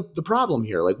is the problem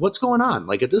here? Like, what's going on?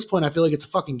 Like, at this point, I feel like it's a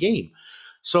fucking game.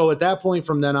 So at that point,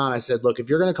 from then on, I said, look, if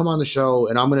you're going to come on the show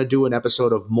and I'm going to do an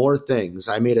episode of More Things,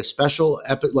 I made a special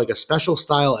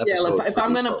style episode. Yeah, like if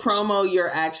I'm going to promo your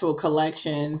actual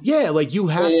collection. Yeah, like, you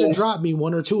have to drop me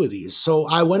one or two of these. So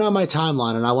I went on my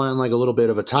timeline and I went on like a little bit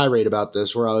of a tirade about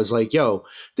this, where I was like, yo,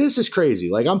 this is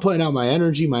crazy. Like, I'm putting out my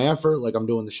energy, my effort, like, I'm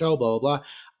doing the show, blah, blah, blah.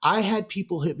 I had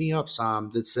people hit me up, Sam,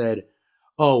 that said,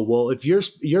 oh, well, if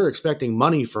you're expecting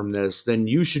money from this, then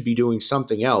you should be doing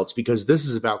something else, because this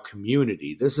is about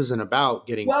community. This isn't about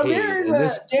getting paid. There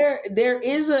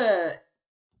is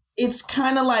it's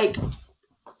kind of like,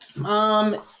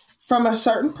 from a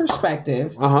certain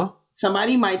perspective,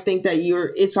 somebody might think that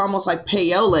it's almost like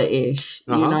payola-ish.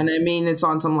 You know what I mean? It's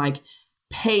on some like,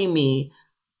 pay me.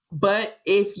 But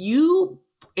if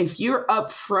you're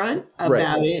upfront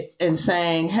about it and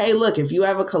saying, hey, look, if you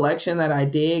have a collection that I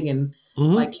dig, and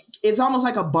like, it's almost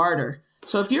like a barter.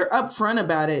 So if you're upfront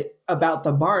about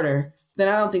the barter, then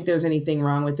I don't think there's anything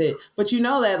wrong with it. But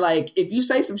that, like, if you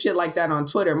say some shit like that on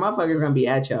Twitter, motherfuckers gonna be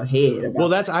at your head.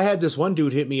 I had this one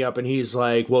dude hit me up and he's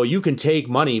like, well, you can take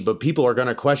money, but people are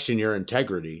gonna question your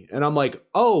integrity. And I'm like,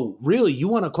 oh, really? You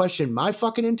want to question my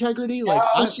fucking integrity? Like,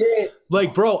 shit.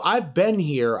 Like, bro, I've been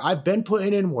here. I've been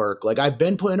putting in work. Like, I've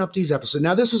been putting up these episodes.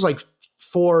 Now, this was like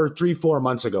 4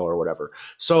 months ago or whatever.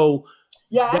 So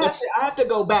Yeah, I have to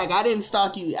go back. I didn't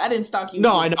stalk you.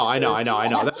 No, I know.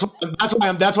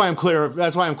 That's why I'm clear.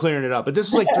 That's why I'm clearing it up. But this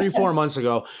was like 3-4 months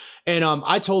ago, and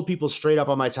I told people straight up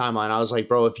on my timeline. I was like,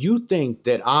 bro, if you think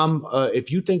that I'm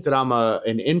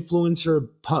an influencer,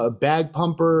 bag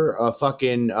pumper,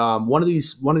 fucking one of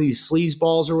these sleaze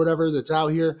balls or whatever that's out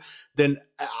here, then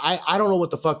I don't know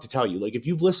what the fuck to tell you. Like, if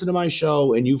you've listened to my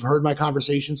show and you've heard my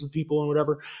conversations with people and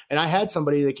whatever, and I had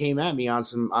somebody that came at me on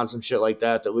some shit like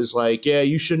that was like, yeah,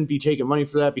 you shouldn't be taking money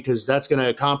for that because that's going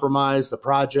to compromise the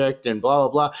project and blah,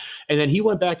 blah, blah. And then he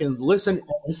went back and listened.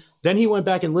 Then he went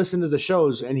back and listened to the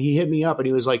shows and he hit me up and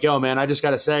he was like, yo, man, I just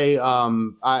got to say, I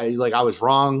was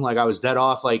wrong. Like, I was dead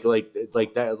off. Like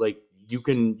that, like, you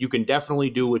can definitely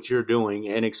do what you're doing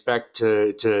and expect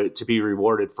to be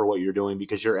rewarded for what you're doing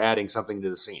because you're adding something to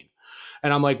the scene.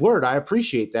 And I'm like, word, I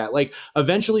appreciate that. Like,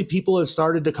 eventually people have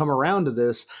started to come around to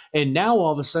this. And now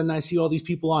all of a sudden I see all these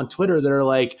people on Twitter that are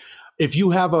like, if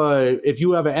you have an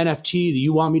NFT that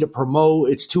you want me to promote,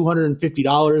 it's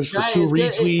 $250 for 2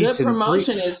 retweets. Good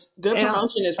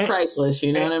promotion is priceless.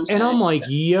 You know what I'm saying? And I'm like,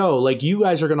 yo, like, you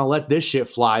guys are gonna let this shit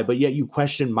fly, but yet you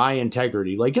question my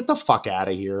integrity. Like, get the fuck out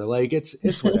of here. Like,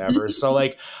 it's whatever. So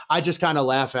like, I just kind of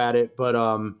laugh at it. But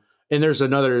and there's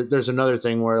another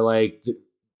thing where like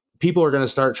people are going to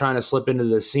start trying to slip into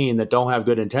the scene that don't have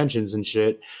good intentions and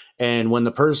shit. And when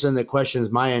the person that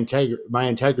questions my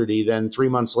integrity, then 3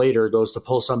 months later goes to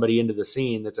pull somebody into the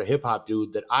scene that's a hip hop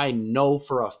dude that I know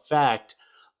for a fact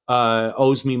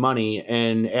owes me money,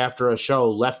 and after a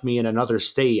show left me in another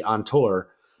state on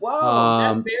tour. Whoa,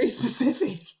 that's very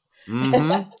specific.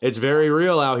 It's very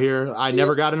real out here. I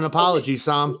never got an apology,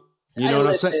 Sam. You know what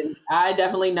I'm saying? I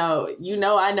definitely know.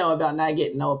 I know about not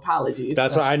getting no apologies.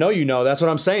 That's what I know. That's what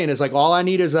I'm saying. Is like, all I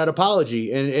need is that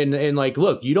apology. And like,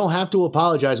 look, you don't have to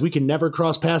apologize. We can never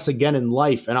cross paths again in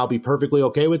life, and I'll be perfectly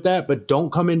okay with that. But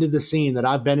don't come into the scene that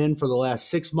I've been in for the last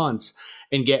 6 months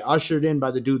and get ushered in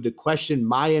by the dude to question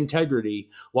my integrity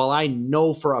while I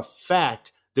know for a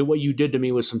fact that what you did to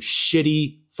me was some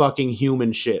shitty fucking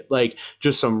human shit, like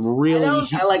just some really I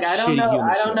don't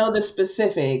know the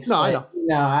specifics. No, I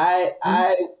know.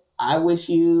 I wish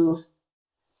you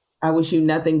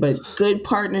nothing but good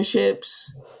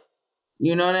partnerships.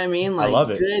 You know what I mean? Like, I love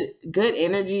it. Good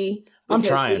energy. I'm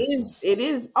trying. It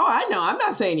is. Oh, I know. I'm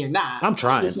not saying you're not. I'm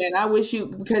trying. I wish you,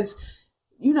 because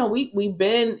we've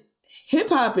been. Hip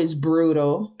hop is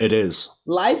brutal. It is.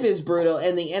 Life is brutal.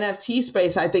 And the NFT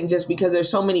space, I think, just because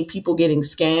there's so many people getting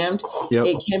scammed,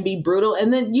 it can be brutal.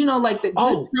 And then, like the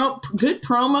good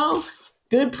promo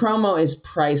is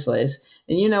priceless.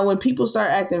 And, when people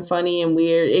start acting funny and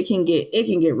weird, it can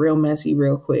get real messy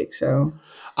real quick. So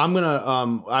I'm going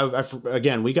to,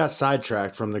 again, we got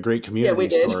sidetracked from the great community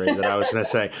story that I was going to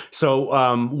say. So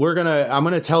I'm going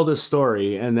to tell this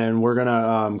story and then we're going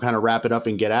to kind of wrap it up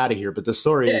and get out of here. But the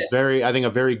story is I think a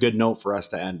very good note for us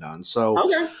to end on. So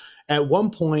at one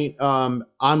point on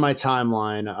my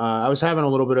timeline, I was having a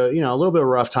little bit of a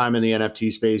rough time in the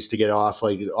NFT space to get off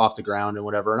the ground and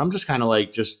whatever. And I'm just kind of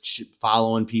like just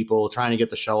following people, trying to get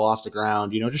the show off the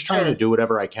ground, just trying to do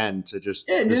whatever I can to just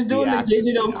doing the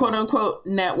digital quote unquote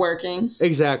networking.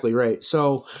 Exactly right.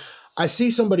 So I see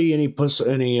somebody and he posts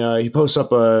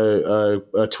up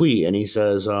a tweet and he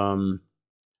says,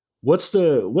 what's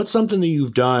something that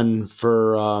you've done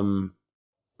for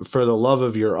the love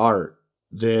of your art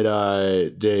that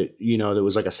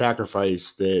was like a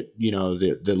sacrifice that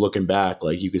looking back,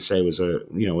 like you could say was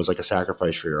like a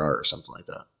sacrifice for your art or something like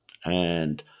that.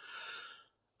 And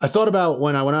I thought about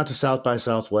when I went out to South by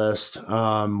Southwest,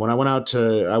 I went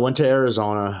to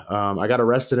Arizona. I got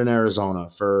arrested in Arizona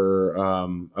for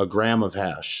a gram of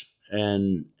hash,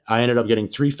 and I ended up getting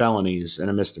 3 felonies and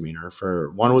a misdemeanor.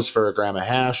 One was for a gram of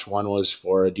hash, one was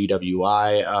for a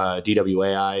DWAI.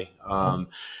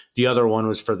 The other one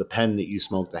was for the pen that you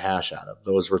smoked the hash out of.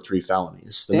 Those were 3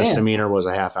 felonies. The misdemeanor was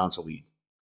a half ounce of weed.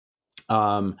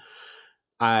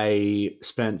 I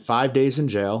spent 5 days in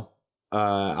jail.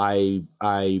 I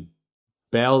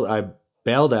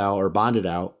bailed out or bonded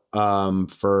out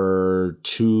for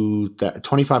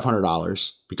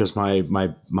 $2,500 because my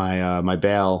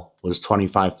bail was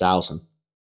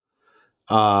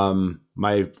 $25,000.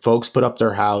 My folks put up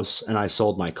their house and I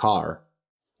sold my car.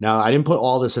 Now, I didn't put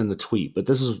all this in the tweet, but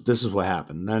this is what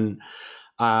happened. Then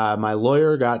my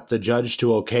lawyer got the judge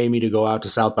to okay me to go out to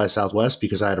South by Southwest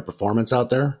because I had a performance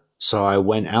out there. So I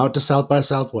went out to South by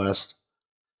Southwest.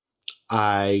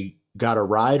 I got a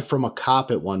ride from a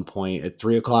cop at one point at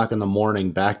 3:00 in the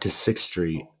morning back to 6th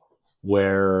Street,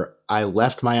 where I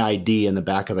left my ID in the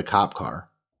back of the cop car.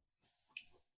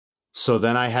 So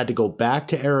then I had to go back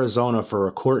to Arizona for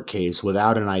a court case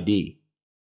without an ID.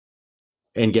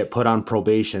 and get put on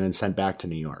probation and sent back to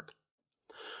New York.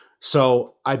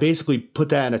 So I basically put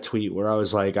that in a tweet where I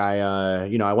was like, I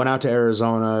went out to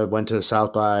Arizona, went to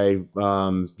South by,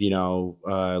 got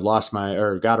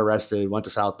arrested, went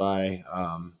to South by,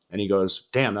 and he goes,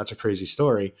 damn, that's a crazy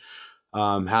story.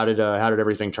 How did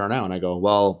everything turn out? And I go,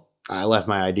 well, I left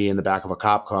my ID in the back of a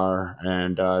cop car,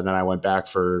 and then I went back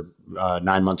for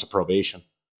 9 months of probation.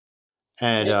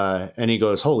 And he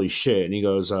goes, holy shit. And he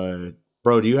goes,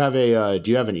 bro, do you have a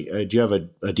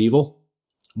Devil?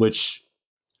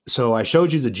 So I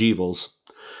showed you the Jevils.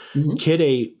 Mm-hmm. Kid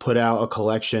 8 put out a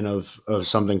collection of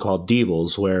something called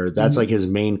Devils, where that's like his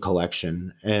main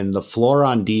collection. And the floor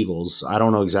on Devils, I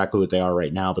don't know exactly what they are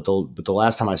right now, but the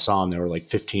last time I saw them, they were like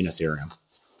 15 Ethereum,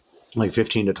 like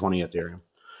 15 to 20 Ethereum.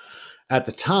 At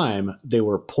the time, they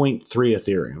were 0.3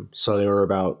 Ethereum. So they were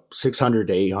about $600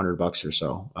 to $800 or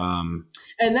so.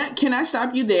 And that, can I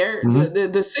stop you there?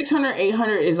 Mm-hmm. The 600,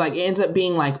 800 is like, ends up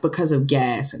being like because of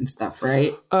gas and stuff,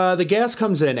 right? The gas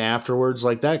comes in afterwards.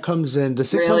 Like that comes in, the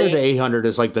 600 to 800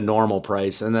 is like the normal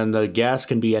price. And then the gas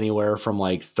can be anywhere from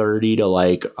like $30 to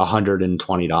like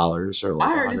 $120 or like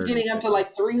I heard it's getting up to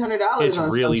like $300. It's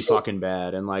really fucking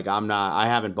bad. And like, I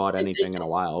haven't bought anything in a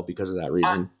while because of that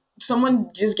reason. Someone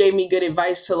just gave me good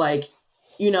advice to like,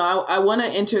 I want to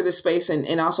enter the space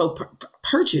and also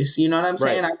purchase, you know what I'm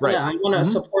saying? I want to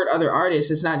support other artists.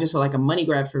 It's not just like a money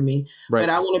grab for me, but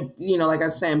I want to, like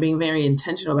I'm saying, being very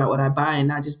intentional about what I buy and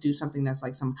not just do something that's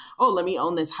like let me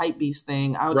own this hype beast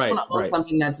thing. I just want to own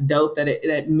something that's dope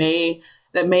that may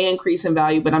increase in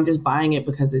value, but I'm just buying it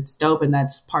because it's dope. And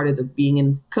that's part of the being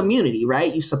in community,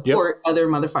 right? You support other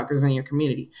motherfuckers in your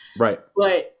community. Right.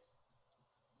 But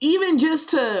even just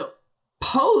to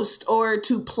post or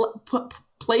to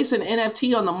place an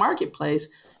NFT on the marketplace,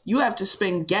 you have to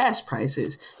spend gas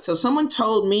prices. So someone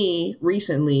told me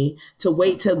recently to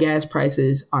wait till gas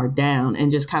prices are down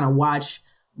and just kind of watch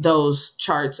those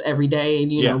charts every day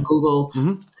and, Google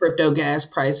crypto gas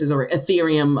prices or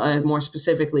Ethereum more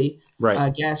specifically,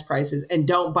 gas prices, and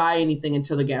don't buy anything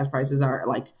until the gas prices are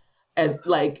as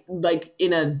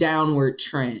in a downward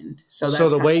trend. So that's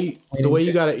the way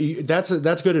you gotta,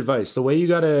 that's good advice. The way you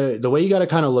gotta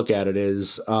kind of look at it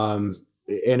is,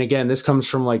 and again, this comes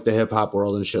from like the hip hop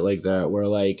world and shit like that, where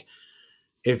like,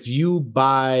 if you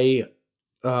buy,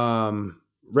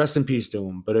 rest in peace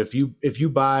Doom, but if you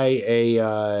buy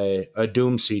a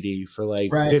Doom CD for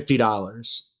like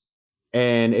 $50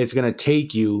 and it's going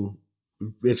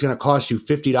to cost you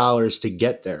 $50 to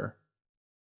get there,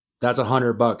 that's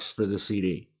 $100 for the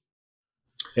CD.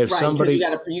 If somebody, you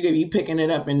gotta be picking it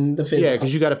up in the physical. Yeah,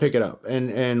 because you got to pick it up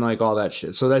and like all that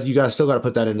shit. So that you still got to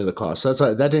put that into the cost. So that's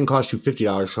like, that didn't cost you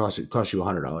 $50. Cost you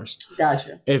 $100.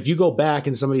 Gotcha. If you go back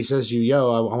and somebody says to you,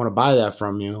 "Yo, I want to buy that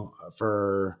from you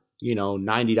for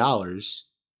 $90,"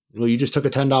 well, you just took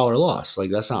a $10 loss. Like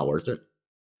that's not worth it.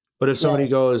 But if somebody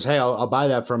goes, "Hey, I'll buy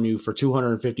that from you for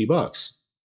 $250,"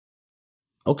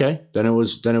 okay, then it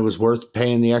was worth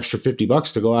paying the extra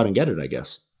 $50 to go out and get it, I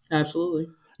guess. Absolutely.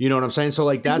 You know what I'm saying? So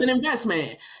like that's an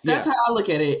investment. That's how I look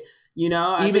at it.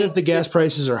 Even if the gas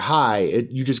prices are high,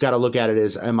 you just got to look at it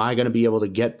as, am I going to be able to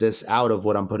get this out of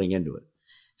what I'm putting into it?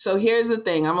 So here's the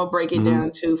thing. I'm going to break it down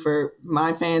too for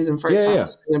my fans and first time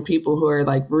and people who are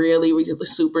like really, really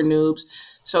super noobs.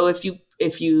 So if you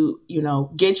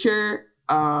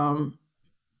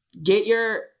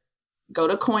go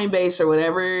to Coinbase or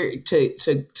whatever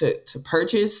to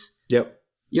purchase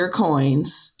your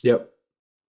coins. Yep.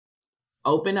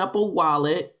 Open up a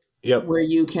wallet where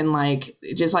you can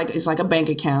it's like a bank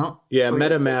account. Yeah,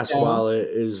 MetaMask wallet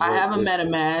is. I have a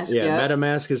MetaMask. Yeah,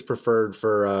 MetaMask is preferred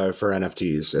for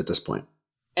NFTs at this point.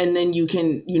 And then you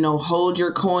can, hold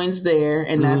your coins there,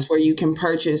 and that's where you can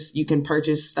purchase. You can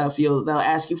purchase stuff. They'll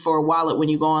ask you for a wallet when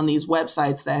you go on these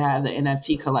websites that have the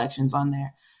NFT collections on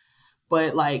there.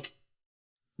 But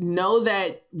know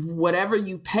that whatever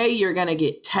you pay, you're gonna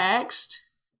get taxed.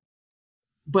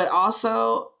 But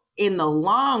also, in the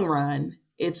long run,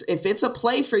 if it's a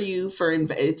play for you,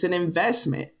 it's an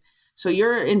investment. So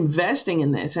you're investing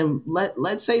in this, and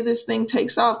let's say this thing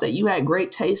takes off that you had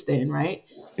great taste in, right?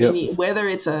 Yep. Whether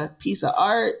it's a piece of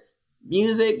art,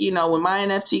 music, when my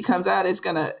NFT comes out, it's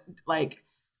gonna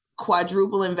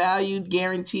quadruple in value,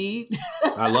 guaranteed.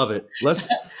 I love it.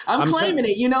 I'm claiming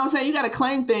it. You know what I'm saying? You got to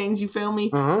claim things. You feel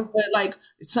me? Uh-huh. But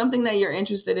something that you're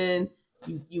interested in.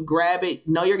 You grab it,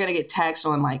 know you're going to get taxed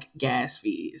on gas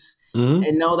fees,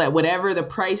 and know that whatever the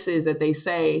price is that they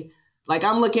say, Like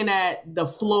I'm looking at the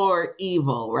floor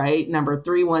evil, right? Number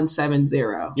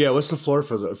 3170. Yeah, what's the floor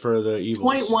for the evil?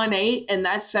 0.18, and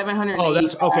that's 700. Oh,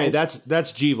 that's okay. That's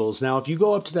Jeevils. Now, if you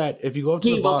go up to that,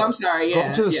 Jeevils, I'm sorry, go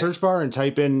up to the search bar and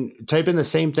type in the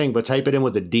same thing, but type it in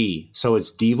with a D. So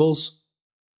it's Devils.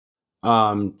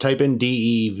 Type in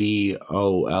DEVOLS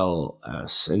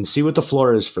and see what the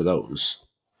floor is for those.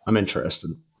 I'm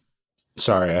interested.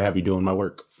 Sorry, I have you doing my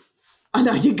work. I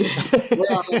know you're good.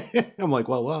 I'm like,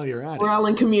 well, you're at it. We're all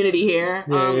in community here.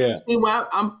 Yeah. See,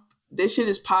 this shit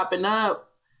is popping up.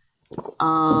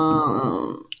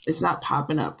 It's not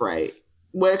popping up right.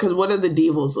 Because what do the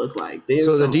Devils look like?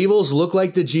 The Devils look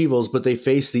like the Jeevils, but they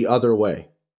face the other way.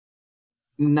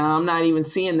 No, I'm not even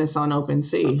seeing this on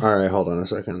OpenSea. All right, hold on a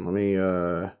second. Let me.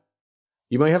 You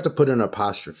might have to put in an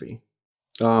apostrophe.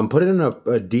 Put it in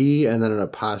a D and then an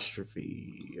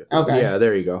apostrophe. Okay. Yeah,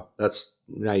 there you go.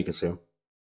 Now you can see them.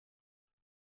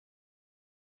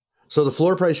 So the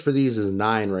floor price for these is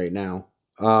 9 right now.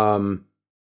 So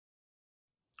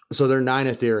they're 9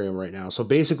 Ethereum right now. So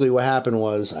basically, what happened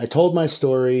was I told my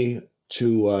story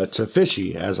to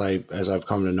Fishy, as I've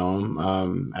come to know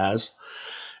him as.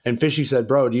 And Fishy said,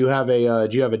 "Bro, do you have a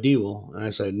Devil?" And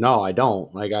I said, "No, I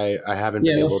don't. Like I haven't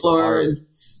been able to."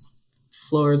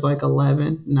 Floor is like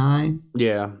 11, 9.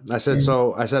 Yeah. I said,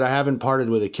 I haven't parted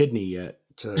with a kidney yet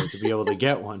to be able to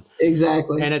get one.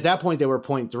 Exactly. And at that point they were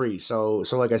 0.3. So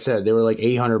like I said, they were like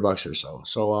 $800 or so.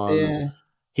 So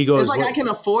he goes, it's like, I can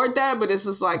afford that, but it's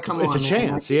just like, come on. It's a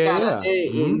chance. Yeah.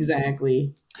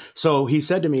 Exactly. So he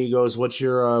said to me, he goes, what's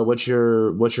your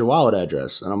wallet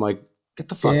address? And I'm like, get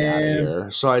the fuck out of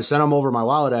here. So I sent him over my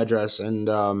wallet address, and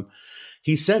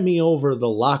he sent me over the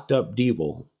locked up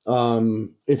Devil.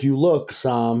 If you look,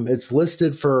 Sam, it's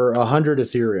listed for 100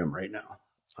 Ethereum right now.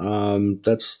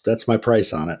 That's my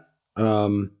price on it.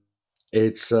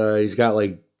 It's he's got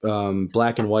like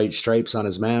black and white stripes on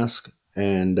his mask,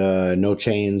 and no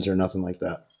chains or nothing like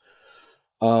that.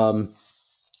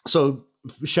 So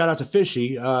shout out to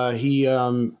Fishy.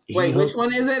 Wait, which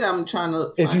one is it? I'm trying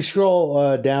to. If you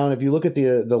scroll down, if you look at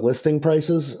the listing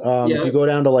prices, if you go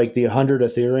down to like the 100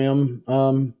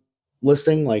 Ethereum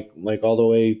listing, like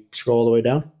scroll all the way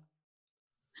down.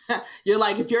 You're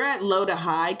like, if you're at low to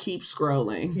high, keep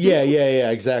scrolling. Yeah,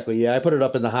 exactly. Yeah, I put it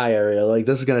up in the high area. Like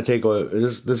this is gonna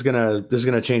this is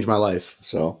gonna change my life.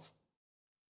 So,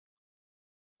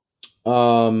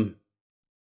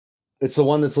 it's the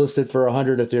one that's listed for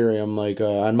 100 Ethereum. Like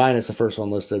on mine, it's the first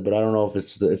one listed, but I don't know if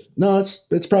it's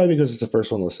it's probably because it's the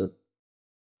first one listed.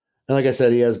 And like I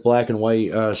said, he has black and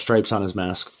white stripes on his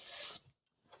mask,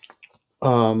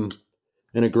 and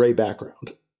a gray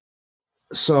background.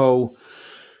 So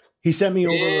he sent me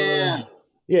over.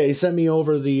 He sent me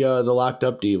over the locked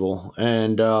up Devil.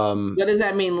 And what does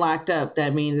that mean, locked up?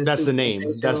 That means that's the name.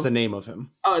 That's the name of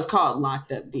him. Oh, it's called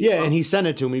Locked Up Devil. Yeah, and he sent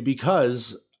it to me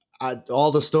because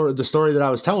all the story that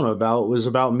I was telling him about was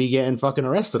about me getting fucking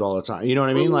arrested all the time. You know what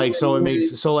I mean? Like, so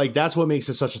that's what makes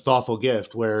it such a thoughtful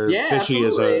gift, where Fishy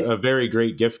is a very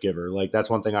great gift giver. Like, that's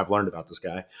one thing I've learned about this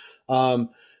guy.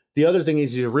 The other thing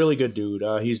is he's a really good dude.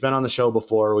 He's been on the show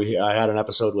before. I had an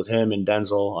episode with him and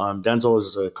Denzel. Denzel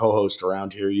is a co-host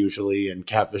around here usually, and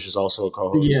Catfish is also a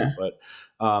co-host. Yeah. But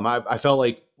I felt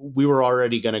like we were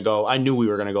already going to go. I knew we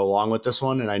were going to go along with this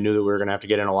one, and I knew that we were going to have to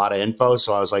get in a lot of info.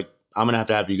 So I was like, I'm going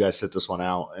to have you guys sit this one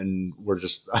out, and I'm going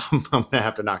to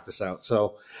have to knock this out.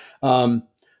 So,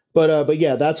 but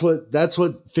yeah, that's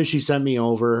what Fishy sent me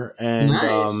over. And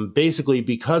nice. Basically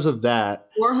because of that,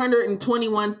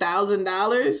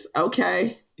 $421,000.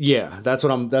 Okay. Yeah, that's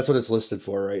what it's listed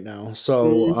for right now.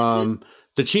 So,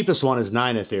 the cheapest one is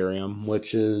 9 Ethereum,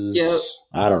 which is,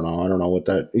 I don't know what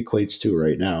that equates to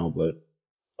right now, but,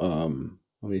 let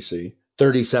me see,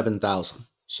 37,000.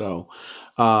 So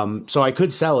I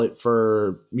could sell it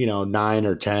for, 9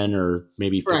 or 10 or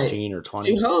maybe 15 or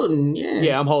 20. You're holding, yeah.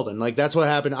 Yeah, I'm holding. Like, that's what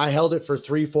happened. I held it for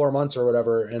 3-4 months or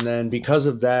whatever. And then because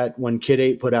of that, when Kid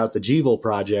 8 put out the Devil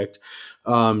project,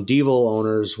 Devil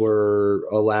owners were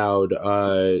allowed,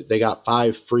 they got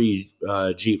 5 free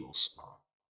Devils.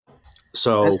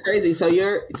 So that's crazy. So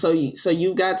you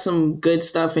got some good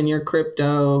stuff in your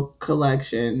crypto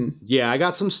collection. Yeah, I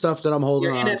got some stuff that I'm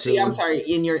holding on NFT, to. I'm sorry,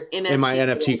 in my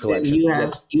NFT collection.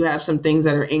 You have some things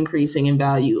that are increasing in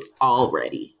value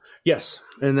already. Yes.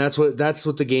 And that's what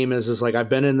the game is like, I've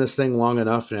been in this thing long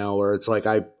enough now where it's like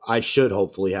I should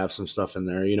hopefully have some stuff in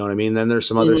there, you know what I mean? Then there's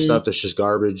some other stuff that's just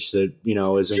garbage that,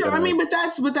 isn't sure. Gonna... I mean, but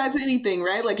that's anything,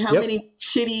 right? Like how many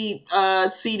shitty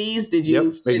CDs did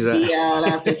you be out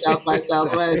after South by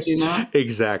Southwest,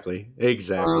 Exactly.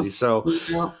 So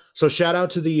So shout out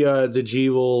to the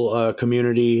Gvil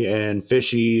community and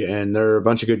Fishy, and there are a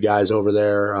bunch of good guys over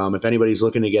there. If anybody's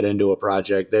looking to get into a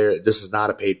project, this is not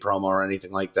a paid promo or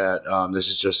anything like that. This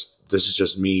is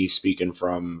just me speaking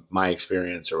from my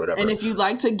experience or whatever. And if you'd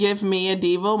like to give me a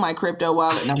Devo, my crypto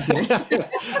wallet, no, I'm kidding.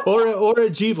 or a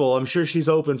Gvil, I'm sure she's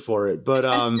open for it. But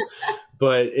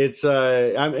but it's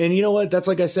and you know what? That's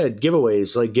like I said,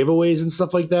 giveaways and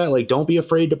stuff like that. Like, don't be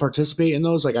afraid to participate in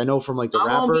those. Like, I know from like the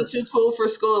rapper. I won't be too cool for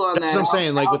school on that. That's what I'm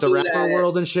saying. Like with the rapper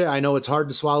world and shit, I know it's hard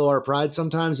to swallow our pride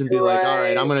sometimes and be like, all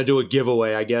right, I'm gonna do a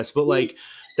giveaway, I guess. But like,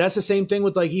 that's the same thing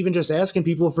with like even just asking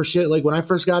people for shit. Like when I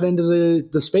first got into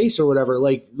the space or whatever,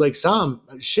 like Sam,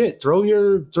 shit, throw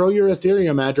your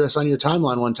Ethereum address on your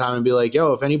timeline one time and be like,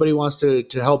 yo, if anybody wants to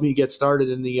help me get started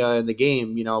in the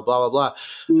game, you know, blah blah blah.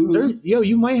 Mm-hmm.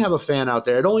 You might have a fan out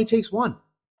there. It only takes one.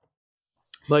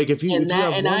 Like if you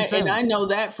I know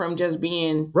that from just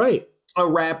being right. A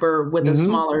rapper with a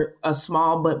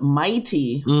small but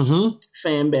mighty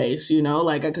fan base, you know,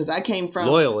 like because I came from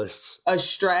loyalists. A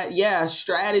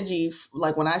strategy.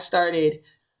 Like when I started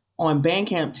on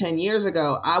Bandcamp 10 years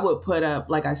ago, I would put up,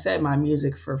 like I said, my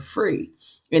music for free,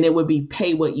 and it would be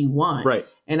pay what you want. Right.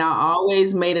 And I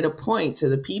always made it a point to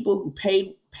the people who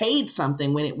paid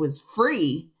something when it was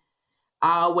free.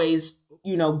 I always,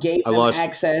 you know, gave them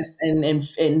access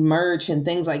and merch and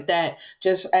things like that,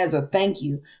 just as a thank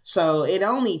you. So it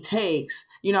only takes,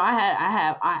 you know,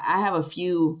 I have a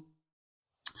few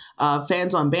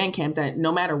fans on Bandcamp that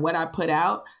no matter what I put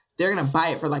out, they're gonna buy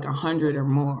it for like 100 or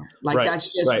more. Like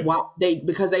that's just what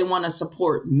because they want to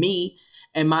support me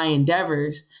and my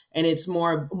endeavors, and it's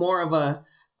more of a,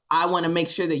 I want to make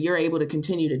sure that you're able to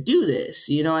continue to do this.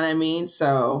 You know what I mean?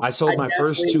 So I sold my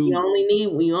first two. You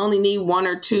only need one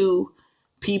or two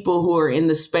people who are in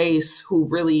the space who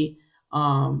really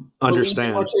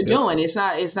understand what you're doing. It's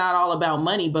not all about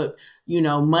money, but you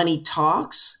know, money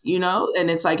talks, you know, and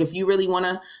it's like, if you really want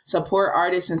to support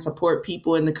artists and support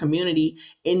people in the community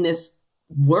in this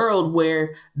world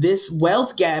where this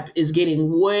wealth gap is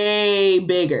getting way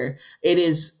bigger, it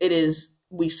is,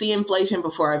 we see inflation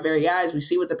before our very eyes. We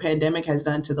see what the pandemic has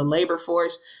done to the labor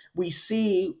force. We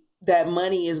see that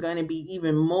money is going to be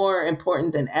even more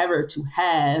important than ever to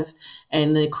have.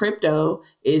 And the crypto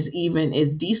is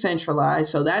decentralized.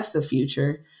 So that's the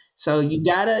future. So you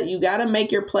gotta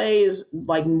make your plays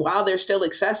like while they're still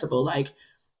accessible. Like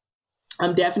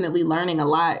I'm definitely learning a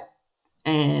lot,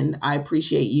 and I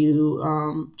appreciate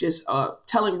you just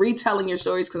retelling your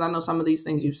stories, because I know some of these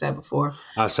things you've said before.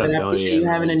 I appreciate you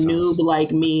having a noob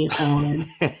like me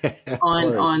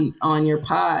on your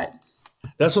pod.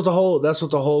 That's what the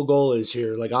whole goal is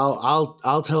here. Like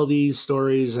I'll tell these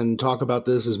stories and talk about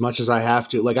this as much as I have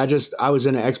to. Like I was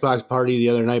in an Xbox party the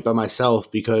other night by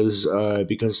myself because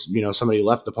you know, somebody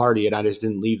left the party and I just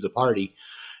didn't leave the party.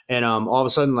 And all of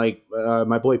a sudden, like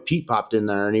my boy Pete popped in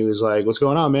there and he was like, "What's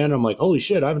going on, man?" I'm like, "Holy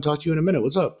shit, I haven't talked to you in a minute.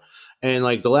 What's up?" And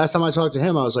like the last time I talked to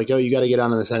him, I was like, "Yo, you got to get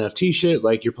on this NFT shit.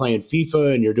 Like you're playing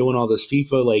FIFA and you're doing all this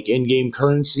FIFA like in-game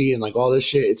currency and like all this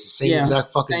shit. It's the same exact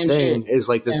fucking thing as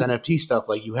like this NFT stuff.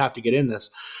 Like you have to get in this."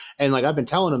 And like I've been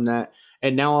telling him that,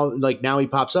 and now he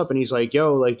pops up and he's like,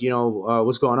 "Yo, like, you know,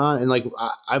 what's going on?" And like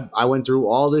I went through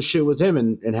all this shit with him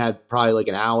and had probably like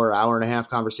an hour and a half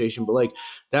conversation. But like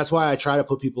that's why I try to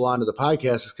put people onto the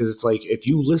podcast, is because it's like, if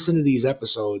you listen to these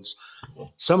episodes,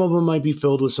 some of them might be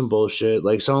filled with some bullshit.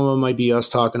 Like some of them might be us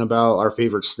talking about our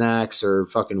favorite snacks or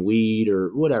fucking weed or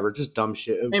whatever, just dumb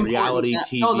shit. Reality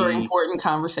TV. Those are important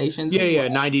conversations. Yeah,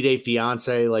 90 Day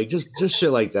Fiance, like just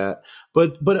shit like that.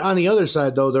 But on the other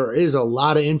side, though, there is a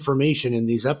lot of information in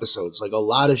these episodes, like a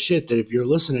lot of shit that if you're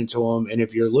listening to them and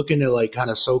if you're looking to like kind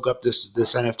of soak up this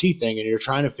NFT thing and you're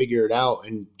trying to figure it out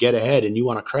and get ahead and you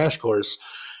want a crash course,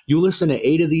 you listen to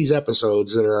 8 of these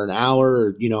episodes that are an hour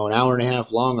or, you know, an hour and a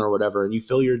half long or whatever, and you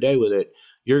fill your day with it,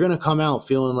 you're going to come out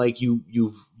feeling like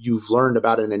you've learned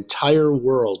about an entire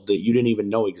world that you didn't even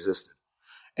know existed.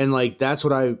 And like, that's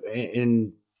what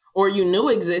or you knew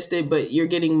existed, but you're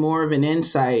getting more of an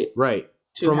insight. Right.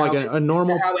 From like a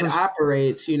normal, how it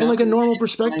operates, you know, and like a normal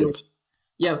perspective.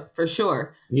 Yeah, for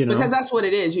sure. You know? Because that's what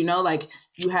it is, you know, like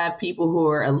you have people who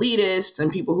are elitists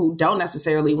and people who don't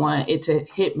necessarily want it to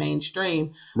hit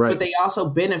mainstream, but they also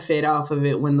benefit off of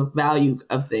it when the value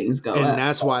of things go up.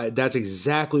 And that's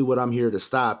exactly what I'm here to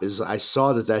stop, is I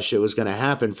saw that shit was going to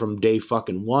happen from day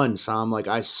fucking one. So I'm like,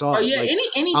 I saw it. Yeah, like,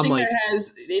 anything that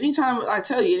has, anytime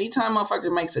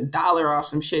motherfucker makes $1 off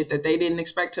some shit that they didn't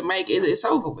expect to make, it's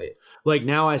over with. Like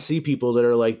now I see people that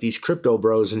are like these crypto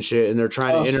bros and shit, and they're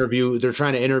trying to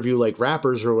interview like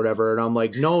rappers or whatever. And I'm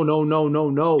like, no,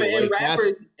 no. But like,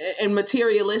 rappers and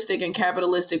materialistic and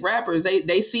capitalistic rappers,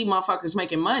 they see motherfuckers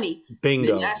making money.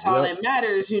 Bingo. And that's all that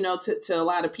matters, to a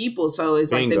lot of people. So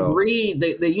it's like the greed,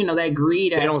 that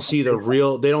greed. They don't see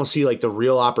they don't see like the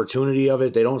real opportunity of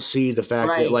it. They don't see the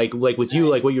fact that like with you,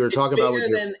 like what you were talking about.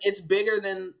 It's bigger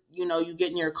than, you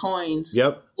getting your coins.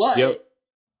 Yep.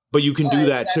 But you can do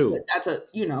that too.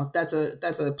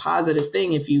 That's a positive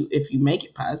thing if you make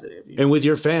it positive. And with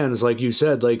your fans, like you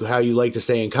said, like how you like to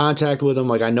stay in contact with them.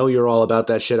 Like I know you're all about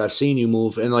that shit. I've seen you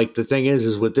move. And like the thing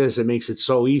is with this, it makes it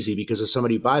so easy because if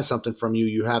somebody buys something from you,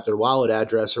 you have their wallet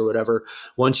address or whatever.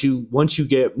 Once you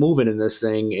get moving in this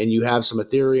thing and you have some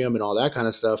Ethereum and all that kind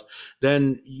of stuff,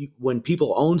 then when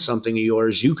people own something of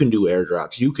yours, you can do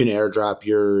airdrops. You can airdrop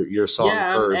your song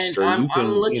first, or you can.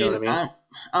 You know what I mean?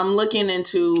 I'm looking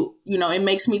into, it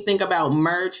makes me think about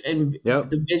merch and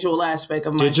the visual aspect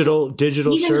of my digital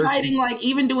even shirts.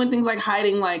 even doing things like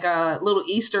hiding like little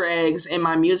Easter eggs in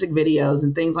my music videos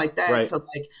and things like that. Right. So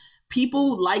like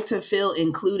people like to feel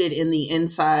included in the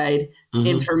inside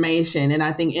information. And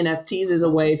I think NFTs is a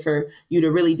way for you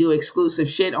to really do exclusive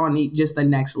shit on just the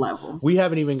next level. We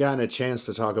haven't even gotten a chance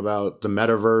to talk about the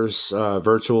metaverse,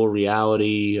 virtual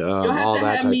reality, all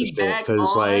that type of shit.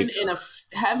 Because like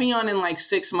have me on in like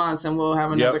 6 months and we'll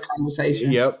have another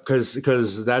conversation. Yep.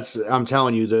 Cause that's, I'm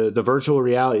telling you, the virtual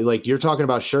reality, like you're talking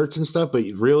about shirts and stuff, but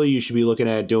really you should be looking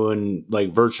at doing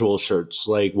like virtual shirts,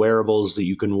 like wearables that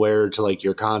you can wear to like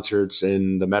your concerts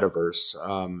in the metaverse.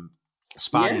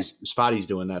 Spotty's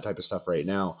doing that type of stuff right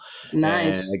now.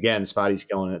 Nice. And again, Spotty's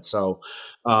killing it. So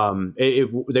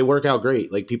they work out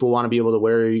great. Like people want to be able to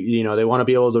wear, they want to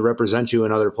be able to represent you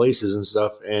in other places and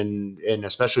stuff. And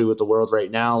especially with the world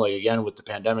right now, like again, with the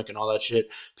pandemic and all that shit,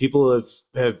 people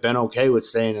have been okay with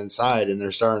staying inside and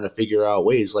they're starting to figure out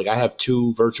ways. Like I have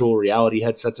 2 virtual reality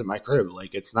headsets at my crib.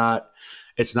 Like it's not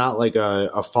like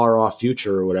a far off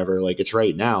future or whatever. Like it's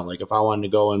right now. Like if I wanted to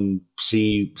go and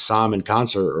see Sam in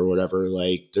concert or whatever,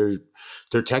 like there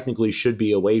technically should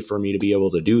be a way for me to be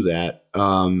able to do that,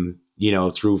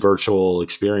 through virtual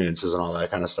experiences and all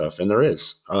that kind of stuff. And there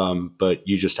is, but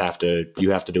you have to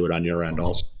do it on your end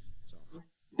also.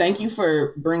 Thank you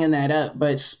for bringing that up.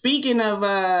 But speaking of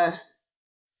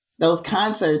those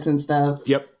concerts and stuff,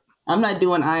 I'm not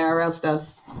doing IRL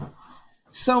stuff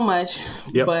so much,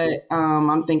 but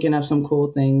I'm thinking of some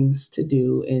cool things to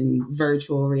do in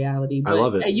virtual reality. But, I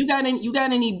love it. Hey, you got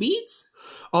any beats?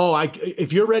 Oh,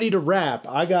 if you're ready to rap,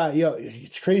 I got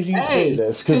it's crazy you say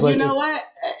this because you know what?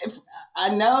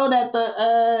 I know that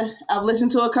I've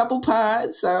listened to a couple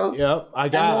pods, so I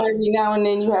know every now and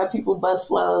then you have people bust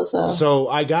flows. So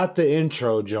I got the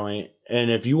intro joint,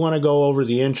 and if you want to go over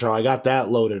the intro, I got that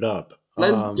loaded up.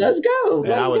 Let's go.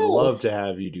 I would love to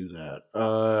have you do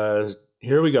that.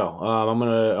 Here we go. I'm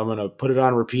gonna put it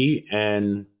on repeat,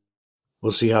 and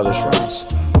we'll see how this runs.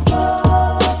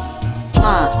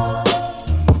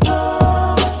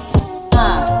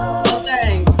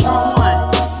 Thanks. Come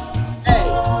on. Hey.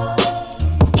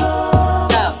 Yo.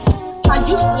 How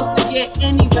you supposed to get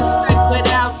any respect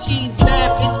without cheese?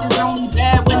 Bad bitches only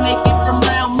bad when they get from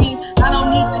around me. I don't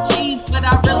need the cheese, but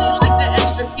I really like the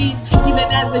extra fees. Even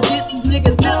as a jit, these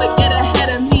niggas never get ahead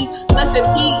of me. Blessed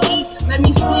PE. Let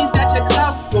me squeeze at your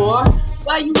clout score.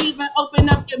 Why you even open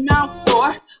up your mouth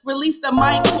for? Release the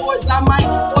mic cords, I might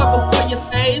score before your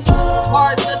faves.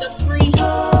 Bars of the free,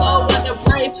 flow of the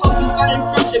brave. Hope you got in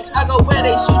from Chicago where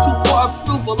they shoot you for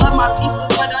approval. Of my people,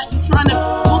 what are you trying to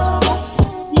produce for?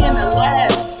 We in the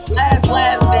last days,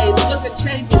 look at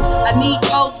changes. I need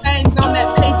both things on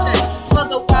that paycheck.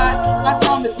 Otherwise, my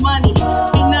time is money.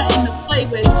 Ain't nothing to play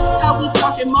with. How we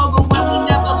talking mogul when we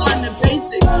never learn the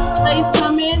basics? Plays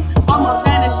come in, I'ma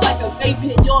vanish like a vape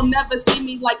hit. You'll never see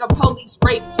me like a police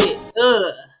rape kit.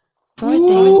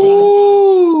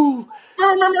 Ooh.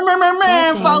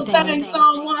 Man, folks, that ain't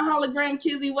song 1 hologram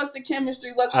Kizzy. What's the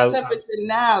chemistry? What's the temperature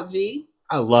now, G?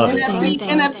 I love it.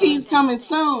 NFTs coming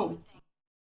soon.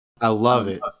 I love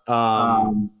it.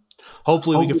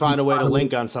 Hopefully we can find a way to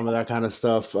link on some of that kind of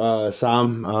stuff,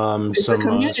 Sam. It's a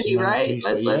community, right?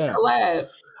 Let's collab.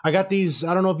 I got these,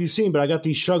 I don't know if you've seen, but I got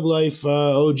these Shrug Life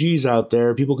OGs out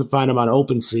there. People can find them on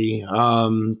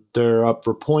OpenSea. They're up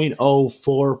for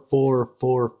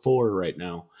 0.04444 right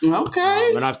now.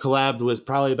 Okay. And I've collabed with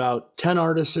probably about 10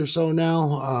 artists or so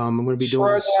now. I'm going to be doing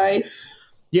Shrug Life.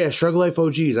 Yeah, Shrug Life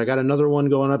OGs. I got another one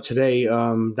going up today.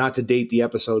 Not to date the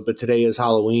episode, but today is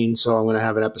Halloween, so I'm going to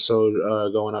have an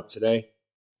episode going up today.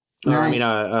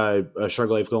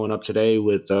 Shrug Life going up today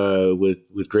with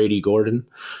Grady Gordon,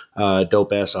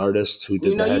 dope ass artist who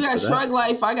did. You got Shrug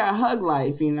Life, I got Hug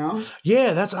Life.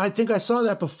 Yeah, I think I saw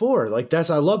that before. Like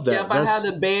I love that. Yeah, I have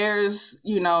the bears.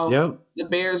 The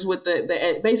bears with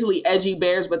the basically edgy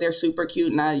bears, but they're super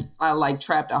cute, and I like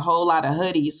trapped a whole lot of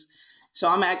hoodies. So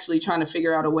I'm actually trying to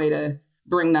figure out a way to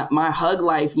bring up my Hug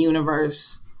Life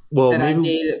universe.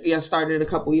 I started a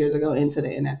couple years ago into the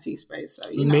NFT space. So,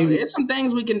 there's some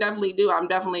things we can definitely do. I'm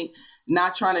definitely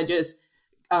not trying to just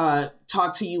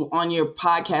talk to you on your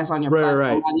podcast, on your platform.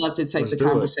 Right. I'd love to take the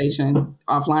conversation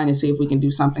offline and see if we can do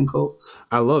something cool.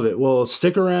 I love it. Well,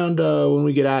 stick around when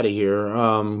we get out of here.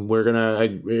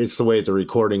 It's the way the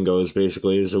recording goes,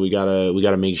 basically, is that we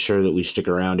gotta make sure that we stick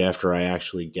around after I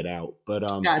actually get out. But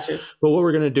gotcha. But what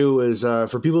we're gonna do is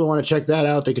for people who want to check that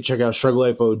out, they could check out Shrug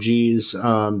Life OGs.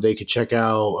 They could check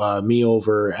out me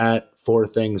over at 4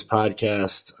 Things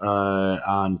Podcast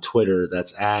on Twitter.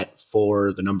 That's at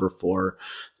 4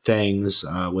 things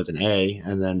with an A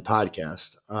and then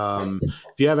podcast.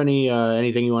 If you have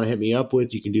anything you want to hit me up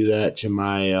with, you can do that to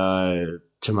my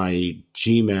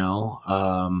Gmail,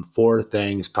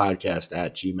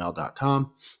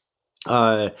 4thingspodcast@gmail.com.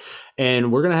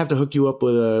 And we're gonna have to hook you up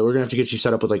with we're gonna have to get you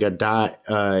set up with like a .eth.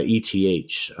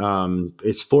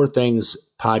 It's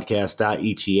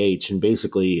 4thingspodcast.eth, and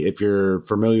basically, if you're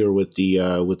familiar with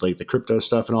the crypto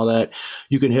stuff and all that,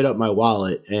 you can hit up my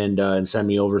wallet and send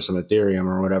me over some Ethereum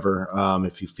or whatever,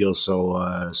 if you feel so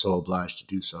obliged to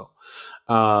do so.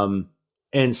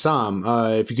 And Sam,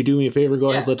 if you could do me a favor,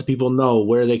 go ahead, let the people know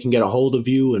where they can get a hold of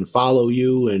you and follow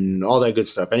you and all that good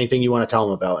stuff. Anything you want to tell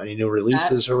them about, any new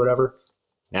releases or whatever?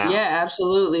 Now. Yeah,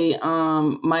 absolutely.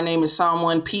 My name is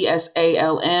Salm1,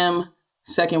 PSALM.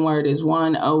 Second word is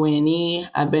 1ONE.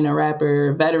 I've been a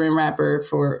veteran rapper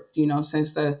for,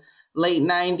 since the late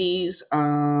 90s.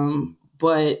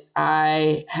 But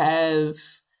I have,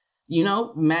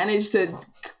 managed to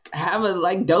have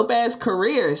a dope ass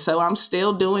career. So I'm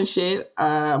still doing shit.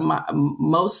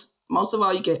 Most of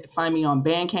all, you can find me on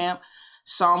Bandcamp,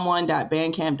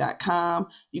 salm1.bandcamp.com.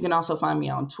 You can also find me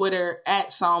on Twitter at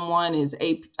Salm1 is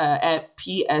at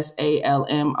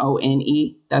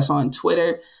PSALMONE. That's on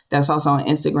Twitter. That's also on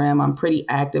Instagram. I'm pretty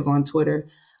active on Twitter.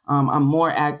 I'm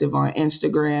more active on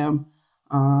Instagram.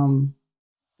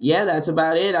 That's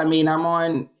about it. I mean,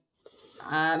 I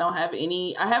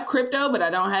have crypto, but I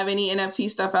don't have any NFT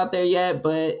stuff out there yet.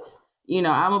 But, I'm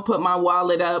going to put my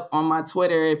wallet up on my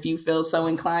Twitter if you feel so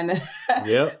inclined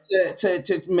to,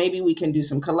 to maybe we can do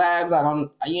some collabs. I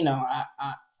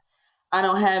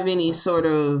don't have any sort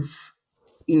of,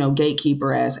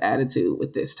 gatekeeper ass attitude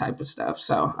with this type of stuff.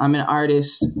 So I'm an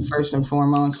artist first and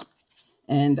foremost.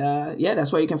 And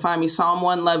that's where you can find me,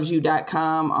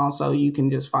 salm1lovesyou.com. Also, you can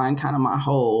just find kind of my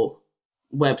whole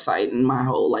website and my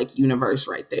whole universe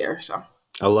right there. So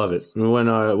I love it.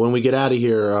 When we get out of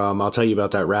here, I'll tell you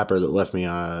about that rapper that left me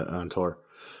on tour.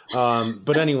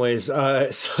 But anyways,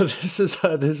 so this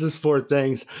is 4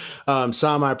 Things.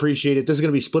 Sam, I appreciate it. This is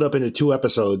going to be split up into 2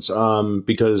 episodes,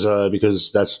 because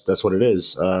that's what it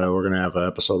is. We're going to have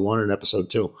episode 1 and episode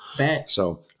 2.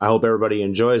 So I hope everybody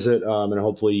enjoys it. And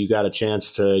hopefully you got a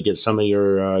chance to get some of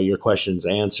your questions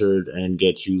answered and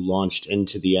get you launched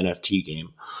into the NFT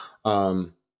game.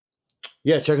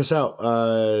 Check us out.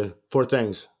 4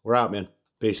 Things. We're out, man.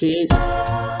 Peace.